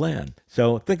beautiful plan.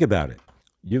 So think about it.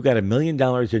 You've got $1 million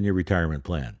in your retirement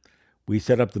plan. We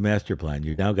set up the master plan.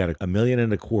 You've now got $1.25 million in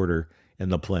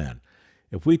the plan.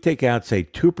 If we take out, say,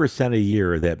 2% a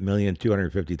year of that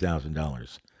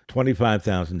 $1,250,000,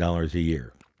 $25,000 a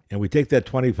year, and we take that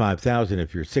 $25,000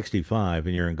 if you're 65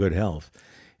 and you're in good health,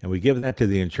 and we give that to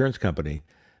the insurance company,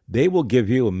 they will give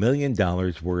you $1 million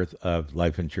worth of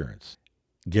life insurance.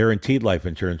 Guaranteed life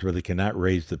insurance where they cannot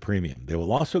raise the premium. They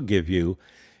will also give you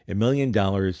 $1 million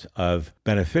of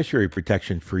beneficiary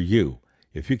protection for you.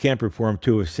 If you can't perform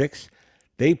 2 of 6,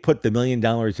 they put the $1 million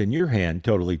in your hand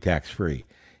totally tax-free.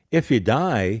 If you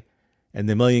die and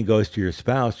the $1 million goes to your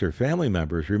spouse or family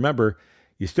members, remember,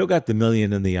 you still got the $1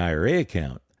 million in the IRA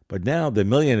account, but now the $1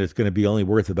 million is going to be only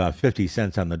worth about 50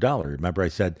 cents on the dollar. Remember I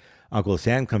said Uncle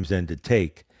Sam comes in to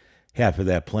take half of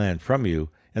that plan from you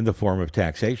in the form of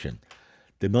taxation.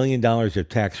 The $1 million of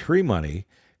tax-free money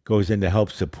goes in to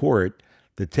help support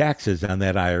the taxes on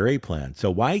that IRA plan.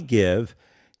 So why give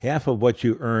half of what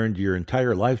you earned your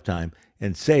entire lifetime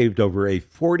and saved over a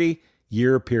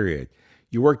 40-year period?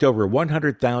 You worked over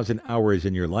 100,000 hours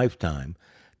in your lifetime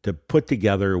to put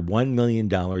together $1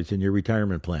 million in your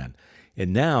retirement plan.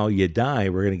 And now you die,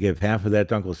 we're going to give half of that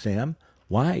to Uncle Sam?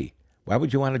 Why? Why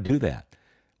would you want to do that?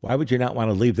 Why would you not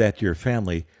want to leave that to your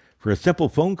family for a simple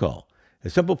phone call? A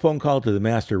simple phone call to the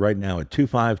master right now at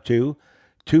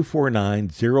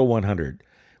 252-249-0100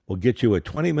 will get you a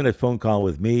 20-minute phone call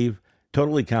with me,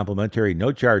 totally complimentary,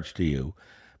 no charge to you.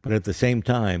 But at the same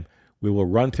time, we will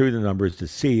run through the numbers to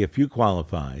see if you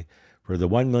qualify for the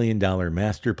 $1 million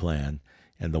master plan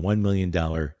and the $1 million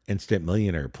instant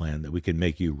millionaire plan that we can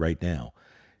make you right now.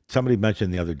 Somebody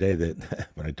mentioned the other day that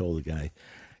when I told the guy,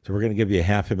 so we're going to give you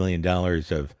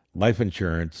 $500,000 of life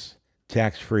insurance,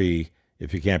 tax-free,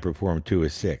 if you can't perform 2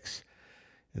 of 6.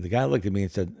 And the guy looked at me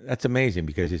and said, that's amazing,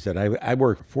 because he said, I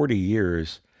worked 40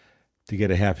 years to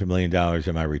get $500,000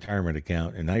 in my retirement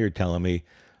account, and now you're telling me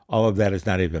all of that is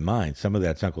not even mine. Some of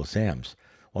that's Uncle Sam's.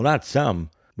 Well, not some.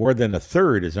 More than a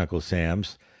third is Uncle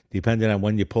Sam's, depending on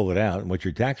when you pull it out and what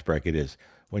your tax bracket is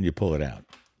when you pull it out.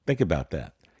 Think about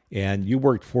that. And you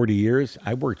worked 40 years.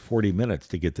 I worked 40 minutes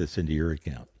to get this into your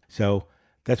account. So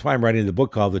that's why I'm writing the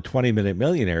book called The 20-Minute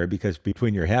Millionaire, because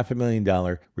between your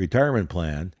 $500,000 retirement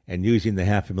plan and using the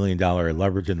 $500,000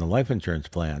 leverage in the life insurance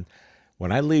plan,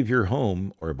 when I leave your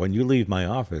home or when you leave my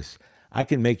office, I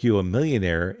can make you a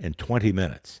millionaire in 20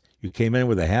 minutes. You came in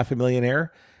with a $500,000,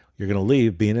 you're going to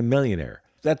leave being a millionaire.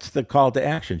 That's the call to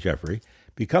action, Jeffrey.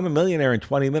 Become a millionaire in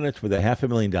 20 minutes with a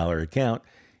 $500,000 account.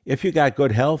 If you got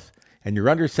good health and you're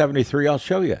under 73, I'll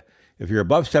show you. If you're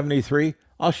above 73,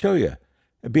 I'll show you.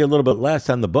 It'd be a little bit less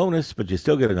on the bonus, but you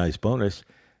still get a nice bonus.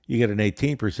 You get an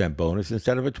 18% bonus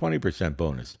instead of a 20%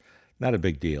 bonus. Not a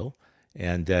big deal.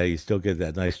 And you still get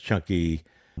that nice chunky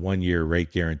 1-year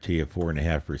rate guarantee of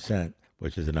 4.5%,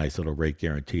 which is a nice little rate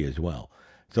guarantee as well.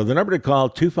 So the number to call,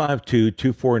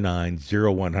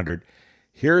 252-249-0100.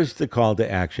 Here's the call to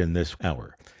action this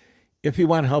hour. If you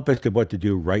want help as to what to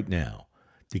do right now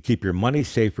to keep your money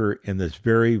safer in this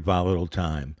very volatile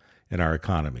time in our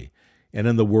economy and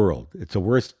in the world, it's the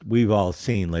worst we've all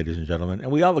seen, ladies and gentlemen, and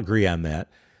we all agree on that.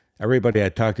 Everybody I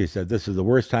talked to said this is the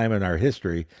worst time in our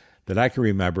history that I can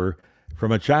remember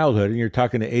from a childhood, and you're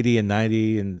talking to 80 and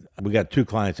 90, and we got 2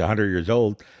 clients 100 years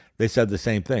old. They said the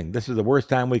same thing. This is the worst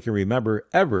time we can remember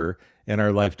ever in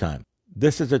our lifetime.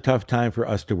 This is a tough time for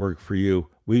us to work for you.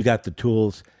 We've got the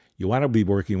tools. You want to be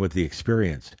working with the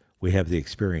experience. We have the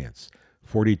experience.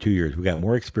 42 years. We got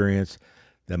more experience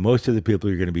than most of the people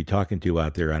you're going to be talking to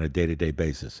out there on a day-to-day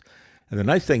basis. And the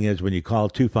nice thing is when you call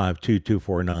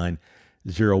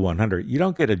 252-249-0100, you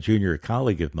don't get a junior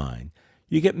colleague of mine.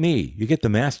 You get me. You get the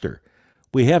master.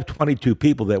 We have 22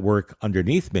 people that work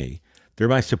underneath me. They're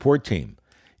my support team.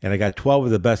 And I got 12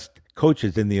 of the best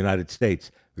coaches in the United States.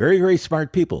 Very, very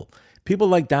smart people. People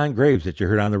like Don Graves that you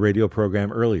heard on the radio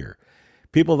program earlier.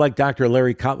 People like Dr.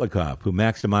 Larry Kotlikoff, who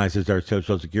maximizes our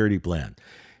Social Security plan.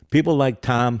 People like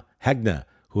Tom Hegna,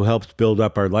 who helps build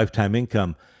up our lifetime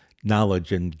income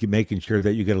knowledge and making sure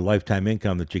that you get a lifetime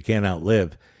income that you can't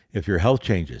outlive if your health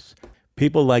changes.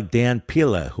 People like Dan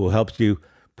Pila, who helps you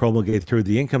promulgate through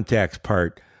the income tax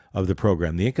part of the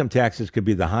program. The income taxes could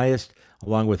be the highest,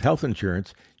 along with health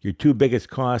insurance, your 2 biggest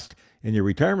costs in your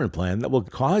retirement plan that will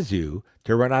cause you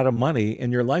to run out of money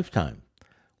in your lifetime.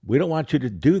 We don't want you to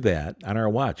do that on our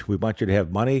watch. We want you to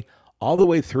have money all the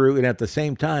way through and at the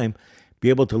same time be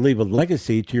able to leave a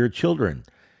legacy to your children.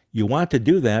 You want to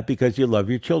do that because you love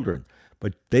your children,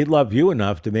 but they love you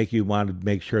enough to make you want to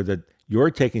make sure that you're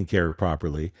taken care of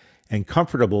properly and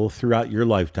comfortable throughout your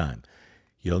lifetime.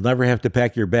 You'll never have to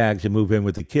pack your bags and move in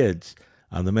with the kids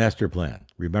on the master plan.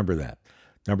 Remember that.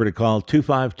 Number to call,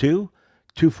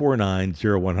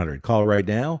 252-249-0100. Call right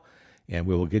now, and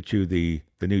we will get you the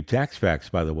new tax facts,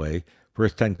 by the way.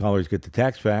 First 10 callers get the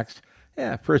tax facts.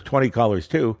 Yeah, first 20 callers,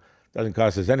 too. Doesn't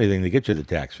cost us anything to get you the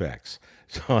tax facts.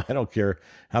 So I don't care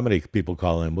how many people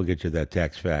call in. We'll get you that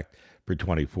tax fact for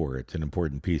 24. It's an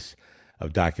important piece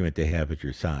of document to have at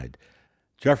your side.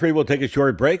 Jeffrey, we'll take a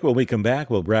short break. When we come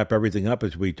back, we'll wrap everything up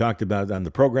as we talked about on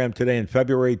the program today in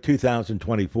February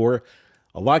 2024.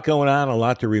 A lot going on, a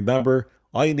lot to remember.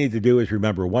 All you need to do is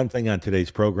remember one thing on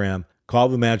today's program. Call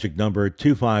the magic number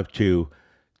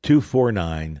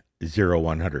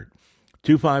 252-249-0100.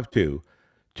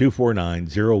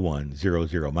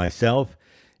 252-249-0100. Myself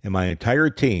and my entire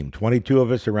team, 22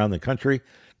 of us around the country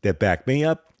that back me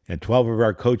up, and 12 of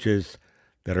our coaches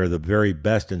that are the very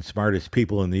best and smartest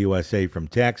people in the USA, from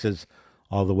taxes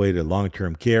all the way to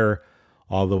long-term care,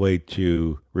 all the way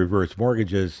to reverse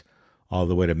mortgages, all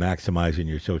the way to maximizing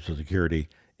your Social Security,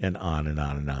 and on and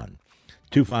on and on.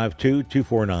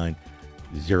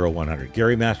 252-249-0100.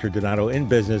 Gary Mastrodonato in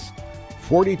business,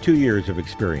 42 years of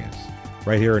experience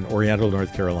right here in Oriental,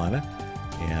 North Carolina,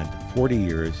 and 40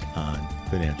 years on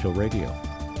Financial Radio.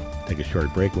 Take a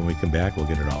short break. When we come back, we'll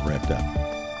get it all wrapped up.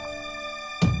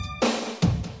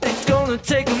 It's gonna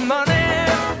take money,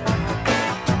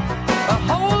 a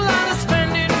whole lot of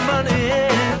spending money.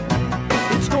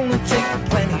 It's gonna take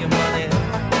plenty of money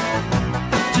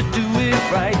to do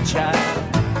it right, child.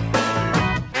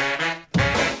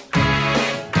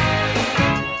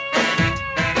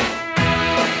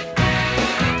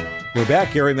 We're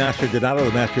back. Gary Mastrodonato,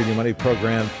 the Mastering Your Money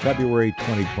program, February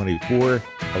 2024.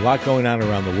 A lot going on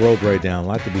around the world right now, a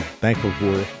lot to be thankful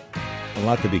for, a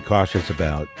lot to be cautious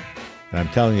about. And I'm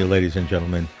telling you, ladies and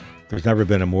gentlemen, there's never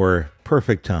been a more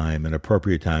perfect time, an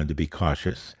appropriate time to be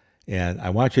cautious. And I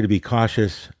want you to be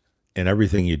cautious in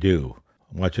everything you do.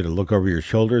 I want you to look over your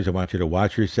shoulders. I want you to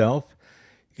watch yourself.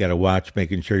 You got to watch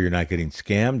making sure you're not getting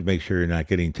scammed, make sure you're not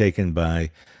getting taken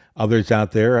by others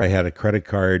out there. I had a credit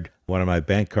card One of my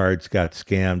bank cards got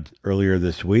scammed earlier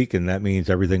this week, and that means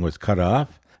everything was cut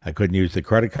off. I couldn't use the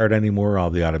credit card anymore. All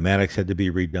the automatics had to be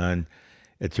redone.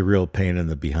 It's a real pain in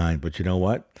the behind. But you know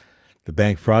what? The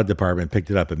bank fraud department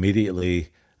picked it up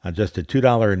immediately on just a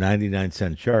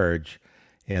 $2.99 charge.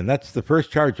 And that's the first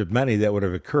charge of many that would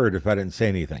have occurred if I didn't say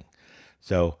anything.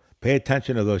 So pay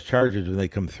attention to those charges when they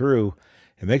come through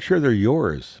and make sure they're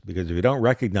yours, because if you don't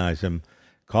recognize them,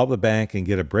 call the bank and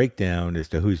get a breakdown as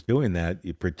to who's doing that.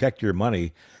 You protect your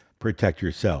money, protect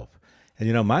yourself. And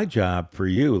you know, my job for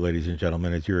you, ladies and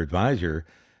gentlemen, as your advisor,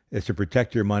 is to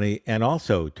protect your money and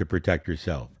also to protect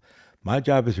yourself. My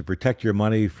job is to protect your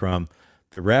money from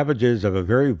the ravages of a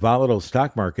very volatile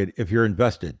stock market if you're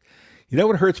invested. You know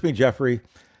what hurts me, Jeffrey?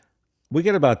 We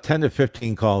get about 10 to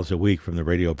 15 calls a week from the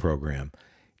radio program,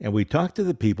 and we talk to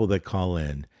the people that call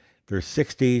in. They're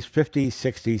 60s, 50s,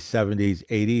 60s, 70s,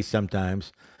 80s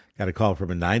sometimes. Got a call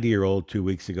from a 90-year-old 2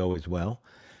 weeks ago as well.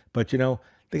 But, you know,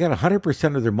 they got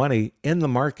 100% of their money in the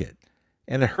market.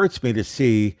 And it hurts me to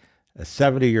see a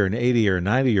 70 or an 80 or a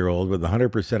 90-year-old with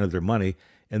 100% of their money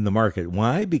in the market.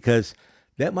 Why? Because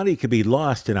that money could be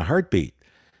lost in a heartbeat.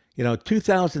 You know,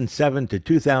 2007 to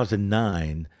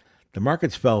 2009, the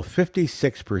markets fell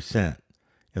 56%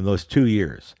 in those 2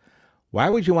 years. Why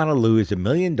would you want to lose $1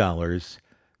 million?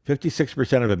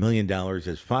 56% of $1 million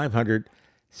is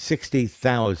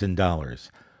 $560,000.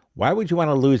 Why would you want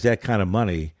to lose that kind of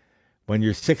money when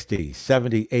you're 60,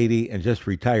 70, 80, and just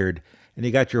retired, and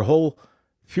you got your whole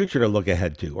future to look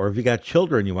ahead to? Or if you got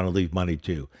children you want to leave money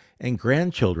to, and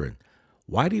grandchildren,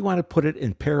 why do you want to put it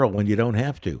in peril when you don't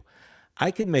have to? I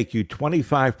can make you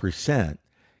 25%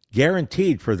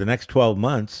 guaranteed for the next 12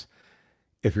 months.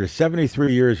 If you're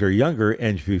 73 years or younger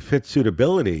and if you fit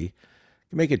suitability, you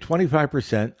can make it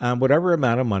 25% on whatever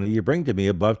amount of money you bring to me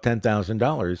above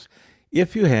 $10,000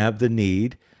 if you have the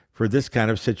need for this kind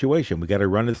of situation. We got to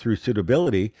run it through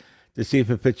suitability to see if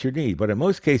it fits your need. But in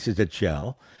most cases, it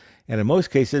shall. And in most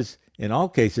cases, in all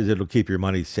cases, it'll keep your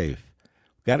money safe.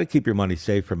 Got to keep your money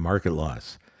safe from market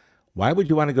loss. Why would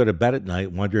you want to go to bed at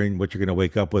night wondering what you're going to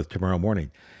wake up with tomorrow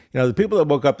morning? You know, the people that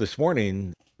woke up this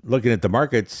morning looking at the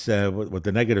markets with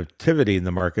the negativity in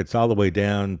the markets all the way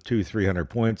down 200-300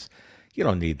 points, you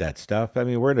don't need that stuff. I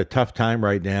mean, we're in a tough time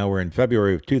right now. We're in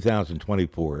February of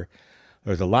 2024.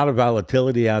 There's a lot of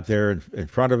volatility out there in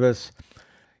front of us.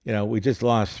 You know, we just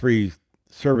lost 3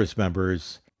 service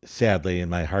members, sadly, and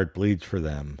my heart bleeds for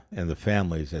them and the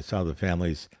families. I saw the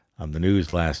families on the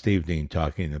news last evening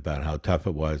talking about how tough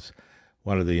it was.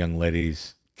 One of the young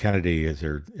ladies, Kennedy is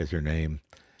her name,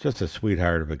 just a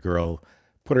sweetheart of a girl,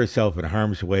 put herself in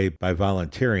harm's way by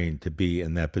volunteering to be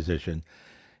in that position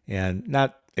and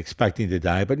not expecting to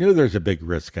die, but knew there's a big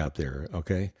risk out there,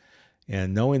 okay?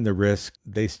 And knowing the risk,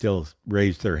 they still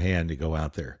raised their hand to go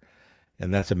out there.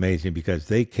 And that's amazing because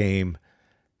they came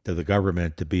to the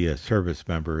government to be a service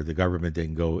member. The government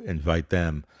didn't go invite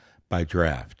them by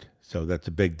draft. So that's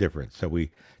a big difference. So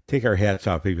we take our hats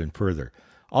off even further.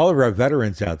 All of our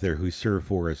veterans out there who serve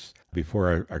for us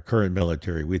before our current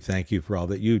military, we thank you for all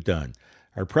that you've done.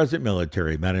 Our present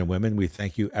military, men and women, we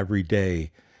thank you every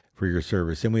day for your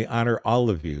service. And we honor all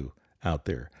of you out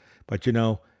there. But you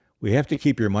know, we have to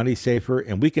keep your money safer,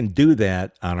 and we can do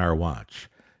that on our watch.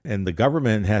 And the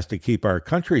government has to keep our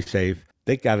country safe.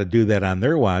 They got to do that on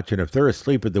their watch. And if they're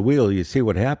asleep at the wheel, you see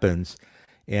what happens.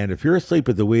 And if you're asleep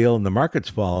at the wheel and the markets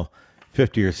fall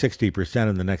 50 or 60%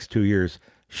 in the next 2 years,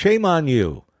 shame on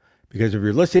you. Because if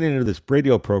you're listening to this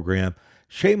radio program,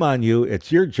 shame on you.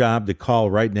 It's your job to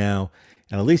call right now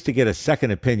and at least to get a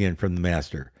second opinion from the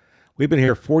master. We've been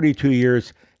here 42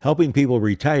 years helping people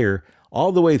retire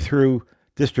all the way through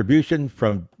distribution,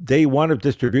 from day one of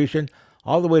distribution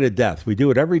all the way to death. We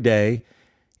do it every day,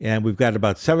 and we've got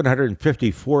about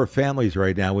 754 families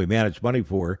right now we manage money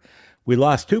for. We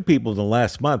lost 2 people in the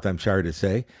last month, I'm sorry to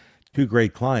say, 2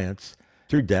 great clients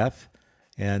through death,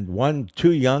 and 1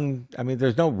 too young. I mean,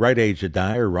 there's no right age to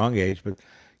die or wrong age, but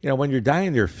you know, when you're dying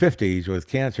in your 50s with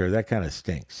cancer, that kind of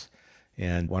stinks.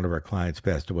 And one of our clients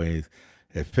passed away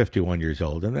at 51 years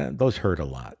old, and those hurt a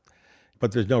lot.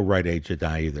 But there's no right age to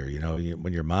die either. You know,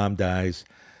 when your mom dies,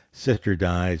 sister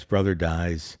dies, brother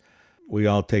dies, we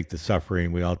all take the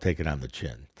suffering, we all take it on the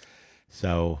chin.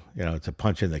 So, you know, it's a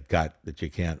punch in the gut that you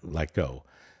can't let go.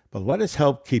 But let us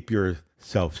help keep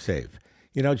yourself safe.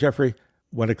 You know, Jeffrey,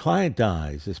 when a client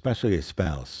dies, especially a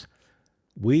spouse,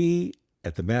 we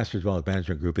at the Masters Wealth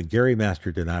Management Group and Gary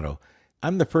Master Donato,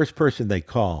 I'm the first person they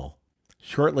call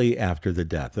shortly after the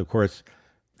death. Of course,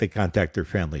 they contact their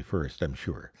family first, I'm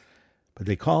sure. But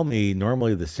they call me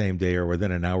normally the same day or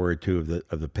within an hour or two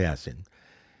of the passing.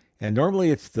 And normally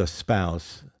it's the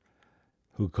spouse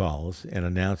who calls and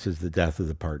announces the death of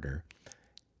the partner.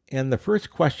 And the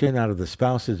first question out of the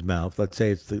spouse's mouth, let's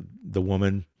say it's the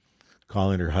woman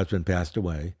calling her husband passed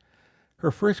away,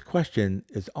 her first question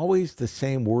is always the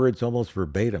same words, almost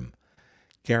verbatim.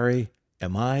 Gary,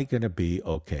 am I going to be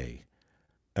okay?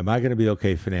 Am I going to be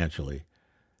okay financially?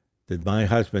 Did my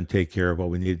husband take care of what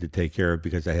we needed to take care of?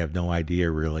 Because I have no idea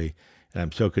really. And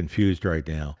I'm so confused right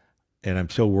now. And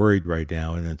I'm so worried right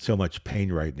now. And in so much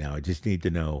pain right now. I just need to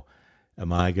know,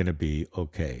 am I going to be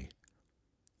okay?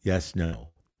 Yes, no.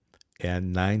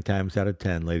 And 9 times out of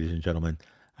 10, ladies and gentlemen,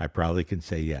 I probably can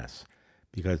say yes.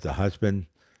 Because the husband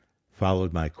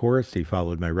followed my course. He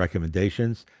followed my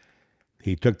recommendations.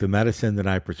 He took the medicine that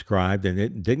I prescribed, and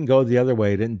it didn't go the other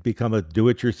way. It didn't become a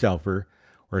do-it-yourselfer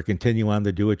or continue on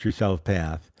the do-it-yourself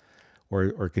path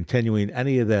or continuing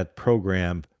any of that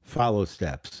program follow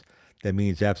steps. That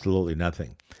means absolutely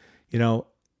nothing. You know,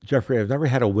 Jeffrey, I've never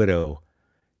had a widow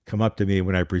come up to me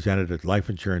when I presented a life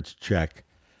insurance check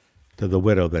to the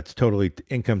widow that's totally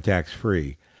income tax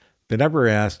free. They never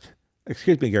asked,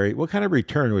 excuse me, Gary, what kind of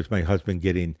return was my husband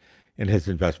getting in his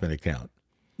investment account?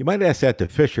 You might ask that to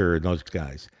Fisher and those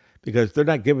guys because they're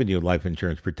not giving you life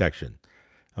insurance protection,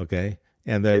 okay?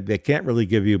 And they can't really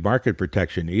give you market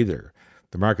protection either.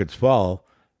 The markets fall,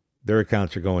 their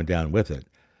accounts are going down with it.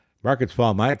 Markets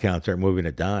fall, my accounts aren't moving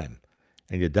a dime.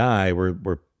 And you die,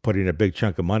 we're putting a big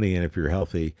chunk of money in if you're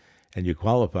healthy and you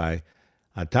qualify.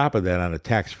 On top of that, on a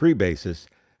tax-free basis,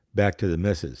 back to the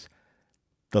missus.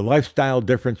 The lifestyle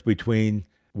difference between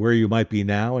where you might be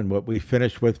now and what we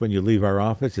finish with when you leave our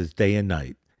office is day and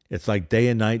night. It's like day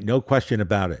and night, no question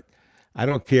about it. I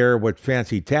don't care what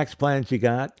fancy tax plans you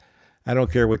got. I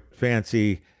don't care what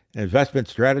fancy investment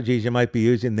strategies you might be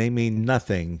using. They mean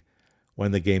nothing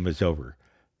when the game is over.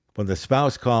 When the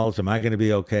spouse calls, am I going to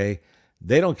be okay?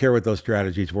 They don't care what those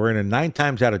strategies were. And 9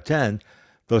 times out of 10,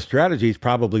 those strategies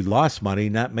probably lost money,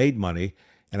 not made money.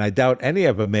 And I doubt any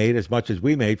of them made as much as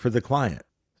we made for the client.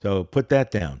 So put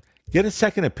that down. Get a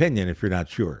second opinion if you're not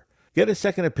sure. Get a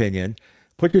second opinion.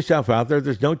 Put yourself out there.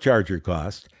 There's no charge or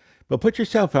cost. But put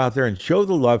yourself out there and show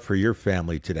the love for your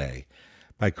family today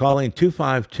by calling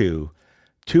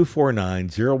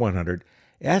 252-249-0100.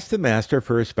 Ask the master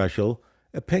for a special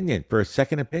opinion, for a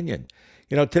second opinion.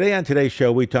 You know, today on today's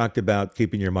show, we talked about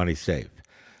keeping your money safe.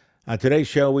 On today's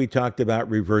show, we talked about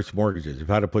reverse mortgages, of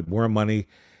how to put more money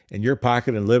in your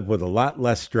pocket and live with a lot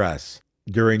less stress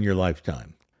during your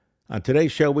lifetime. On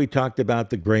today's show, we talked about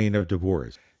the grain of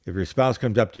divorce. If your spouse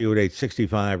comes up to you at age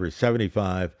 65 or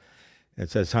 75 and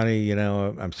says, honey, you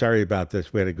know, I'm sorry about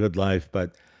this. We had a good life,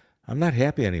 but I'm not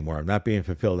happy anymore. I'm not being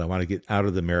fulfilled. I want to get out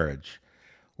of the marriage.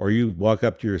 Or you walk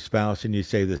up to your spouse and you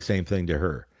say the same thing to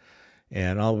her.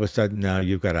 And all of a sudden now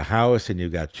you've got a house and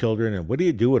you've got children. And what do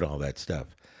you do with all that stuff?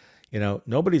 You know,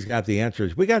 nobody's got the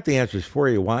answers. We got the answers for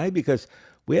you. Why? Because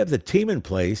we have the team in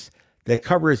place that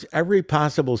covers every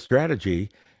possible strategy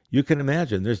you can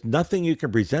imagine. There's nothing you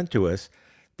can present to us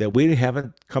that we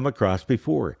haven't come across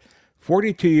before.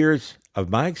 42 years of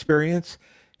my experience.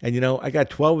 And, you know, I got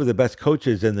 12 of the best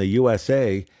coaches in the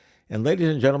USA. And ladies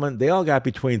and gentlemen, they all got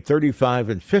between 35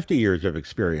 and 50 years of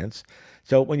experience.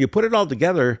 So when you put it all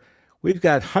together, we've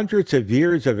got hundreds of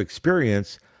years of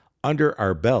experience under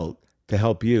our belt to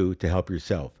help you, to help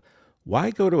yourself.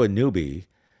 Why go to a newbie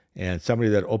and somebody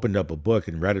that opened up a book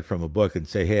and read it from a book and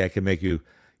say, hey, I can make you,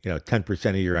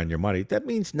 10% a year on your money? That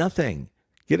means nothing.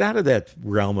 Get out of that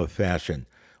realm of fashion.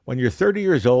 When you're 30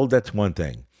 years old, that's one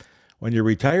thing. When you're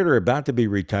retired or about to be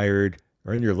retired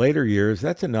or in your later years,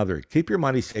 that's another. Keep your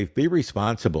money safe. Be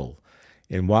responsible.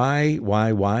 And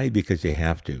why? Because you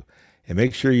have to. And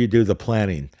make sure you do the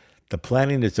planning. The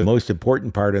planning is the most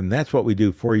important part, and that's what we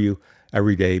do for you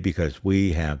every day because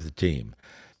we have the team.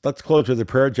 Let's close with a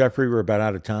prayer, Jeffrey. We're about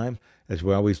out of time, as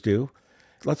we always do.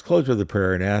 Let's close with a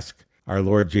prayer and ask our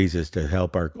Lord Jesus to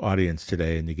help our audience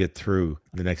today and to get through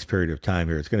the next period of time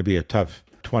here. It's going to be a tough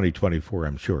 2024,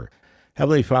 I'm sure.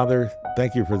 Heavenly Father,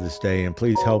 thank you for this day, and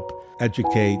please help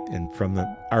educate, and from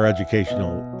our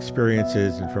educational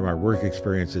experiences and from our work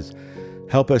experiences,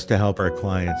 help us to help our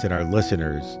clients and our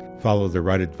listeners follow the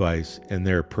right advice and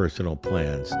their personal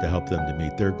plans to help them to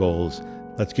meet their goals.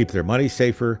 Let's keep their money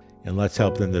safer, and let's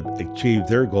help them to achieve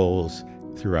their goals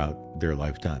throughout their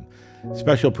lifetime.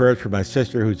 Special prayers for my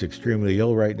sister who's extremely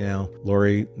ill right now.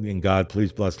 Lori, and God,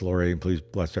 please bless Lori and please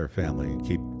bless our family and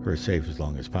keep her safe as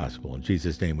long as possible. In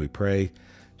Jesus' name we pray.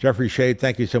 Jeffrey Shade,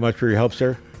 thank you so much for your help,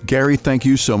 sir. Gary, thank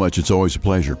you so much. It's always a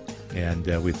pleasure. And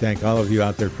we thank all of you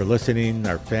out there for listening.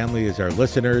 Our family is our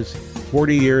listeners.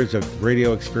 40 years of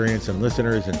radio experience and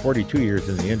listeners and 42 years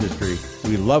in the industry.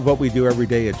 We love what we do every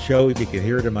day. It shows. You can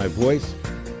hear it in my voice.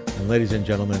 And ladies and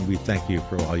gentlemen, we thank you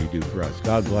for all you do for us.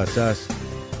 God bless us.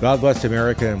 God bless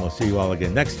America, and we'll see you all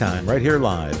again next time right here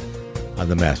live on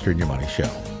the Mastering Your Money Show.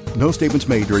 No statements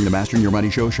made during the Mastering Your Money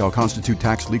Show shall constitute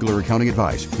tax, legal, or accounting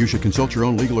advice. You should consult your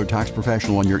own legal or tax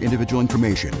professional on your individual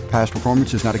information. Past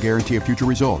performance is not a guarantee of future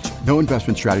results. No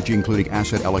investment strategy, including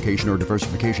asset allocation or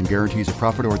diversification, guarantees a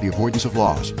profit or the avoidance of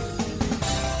loss.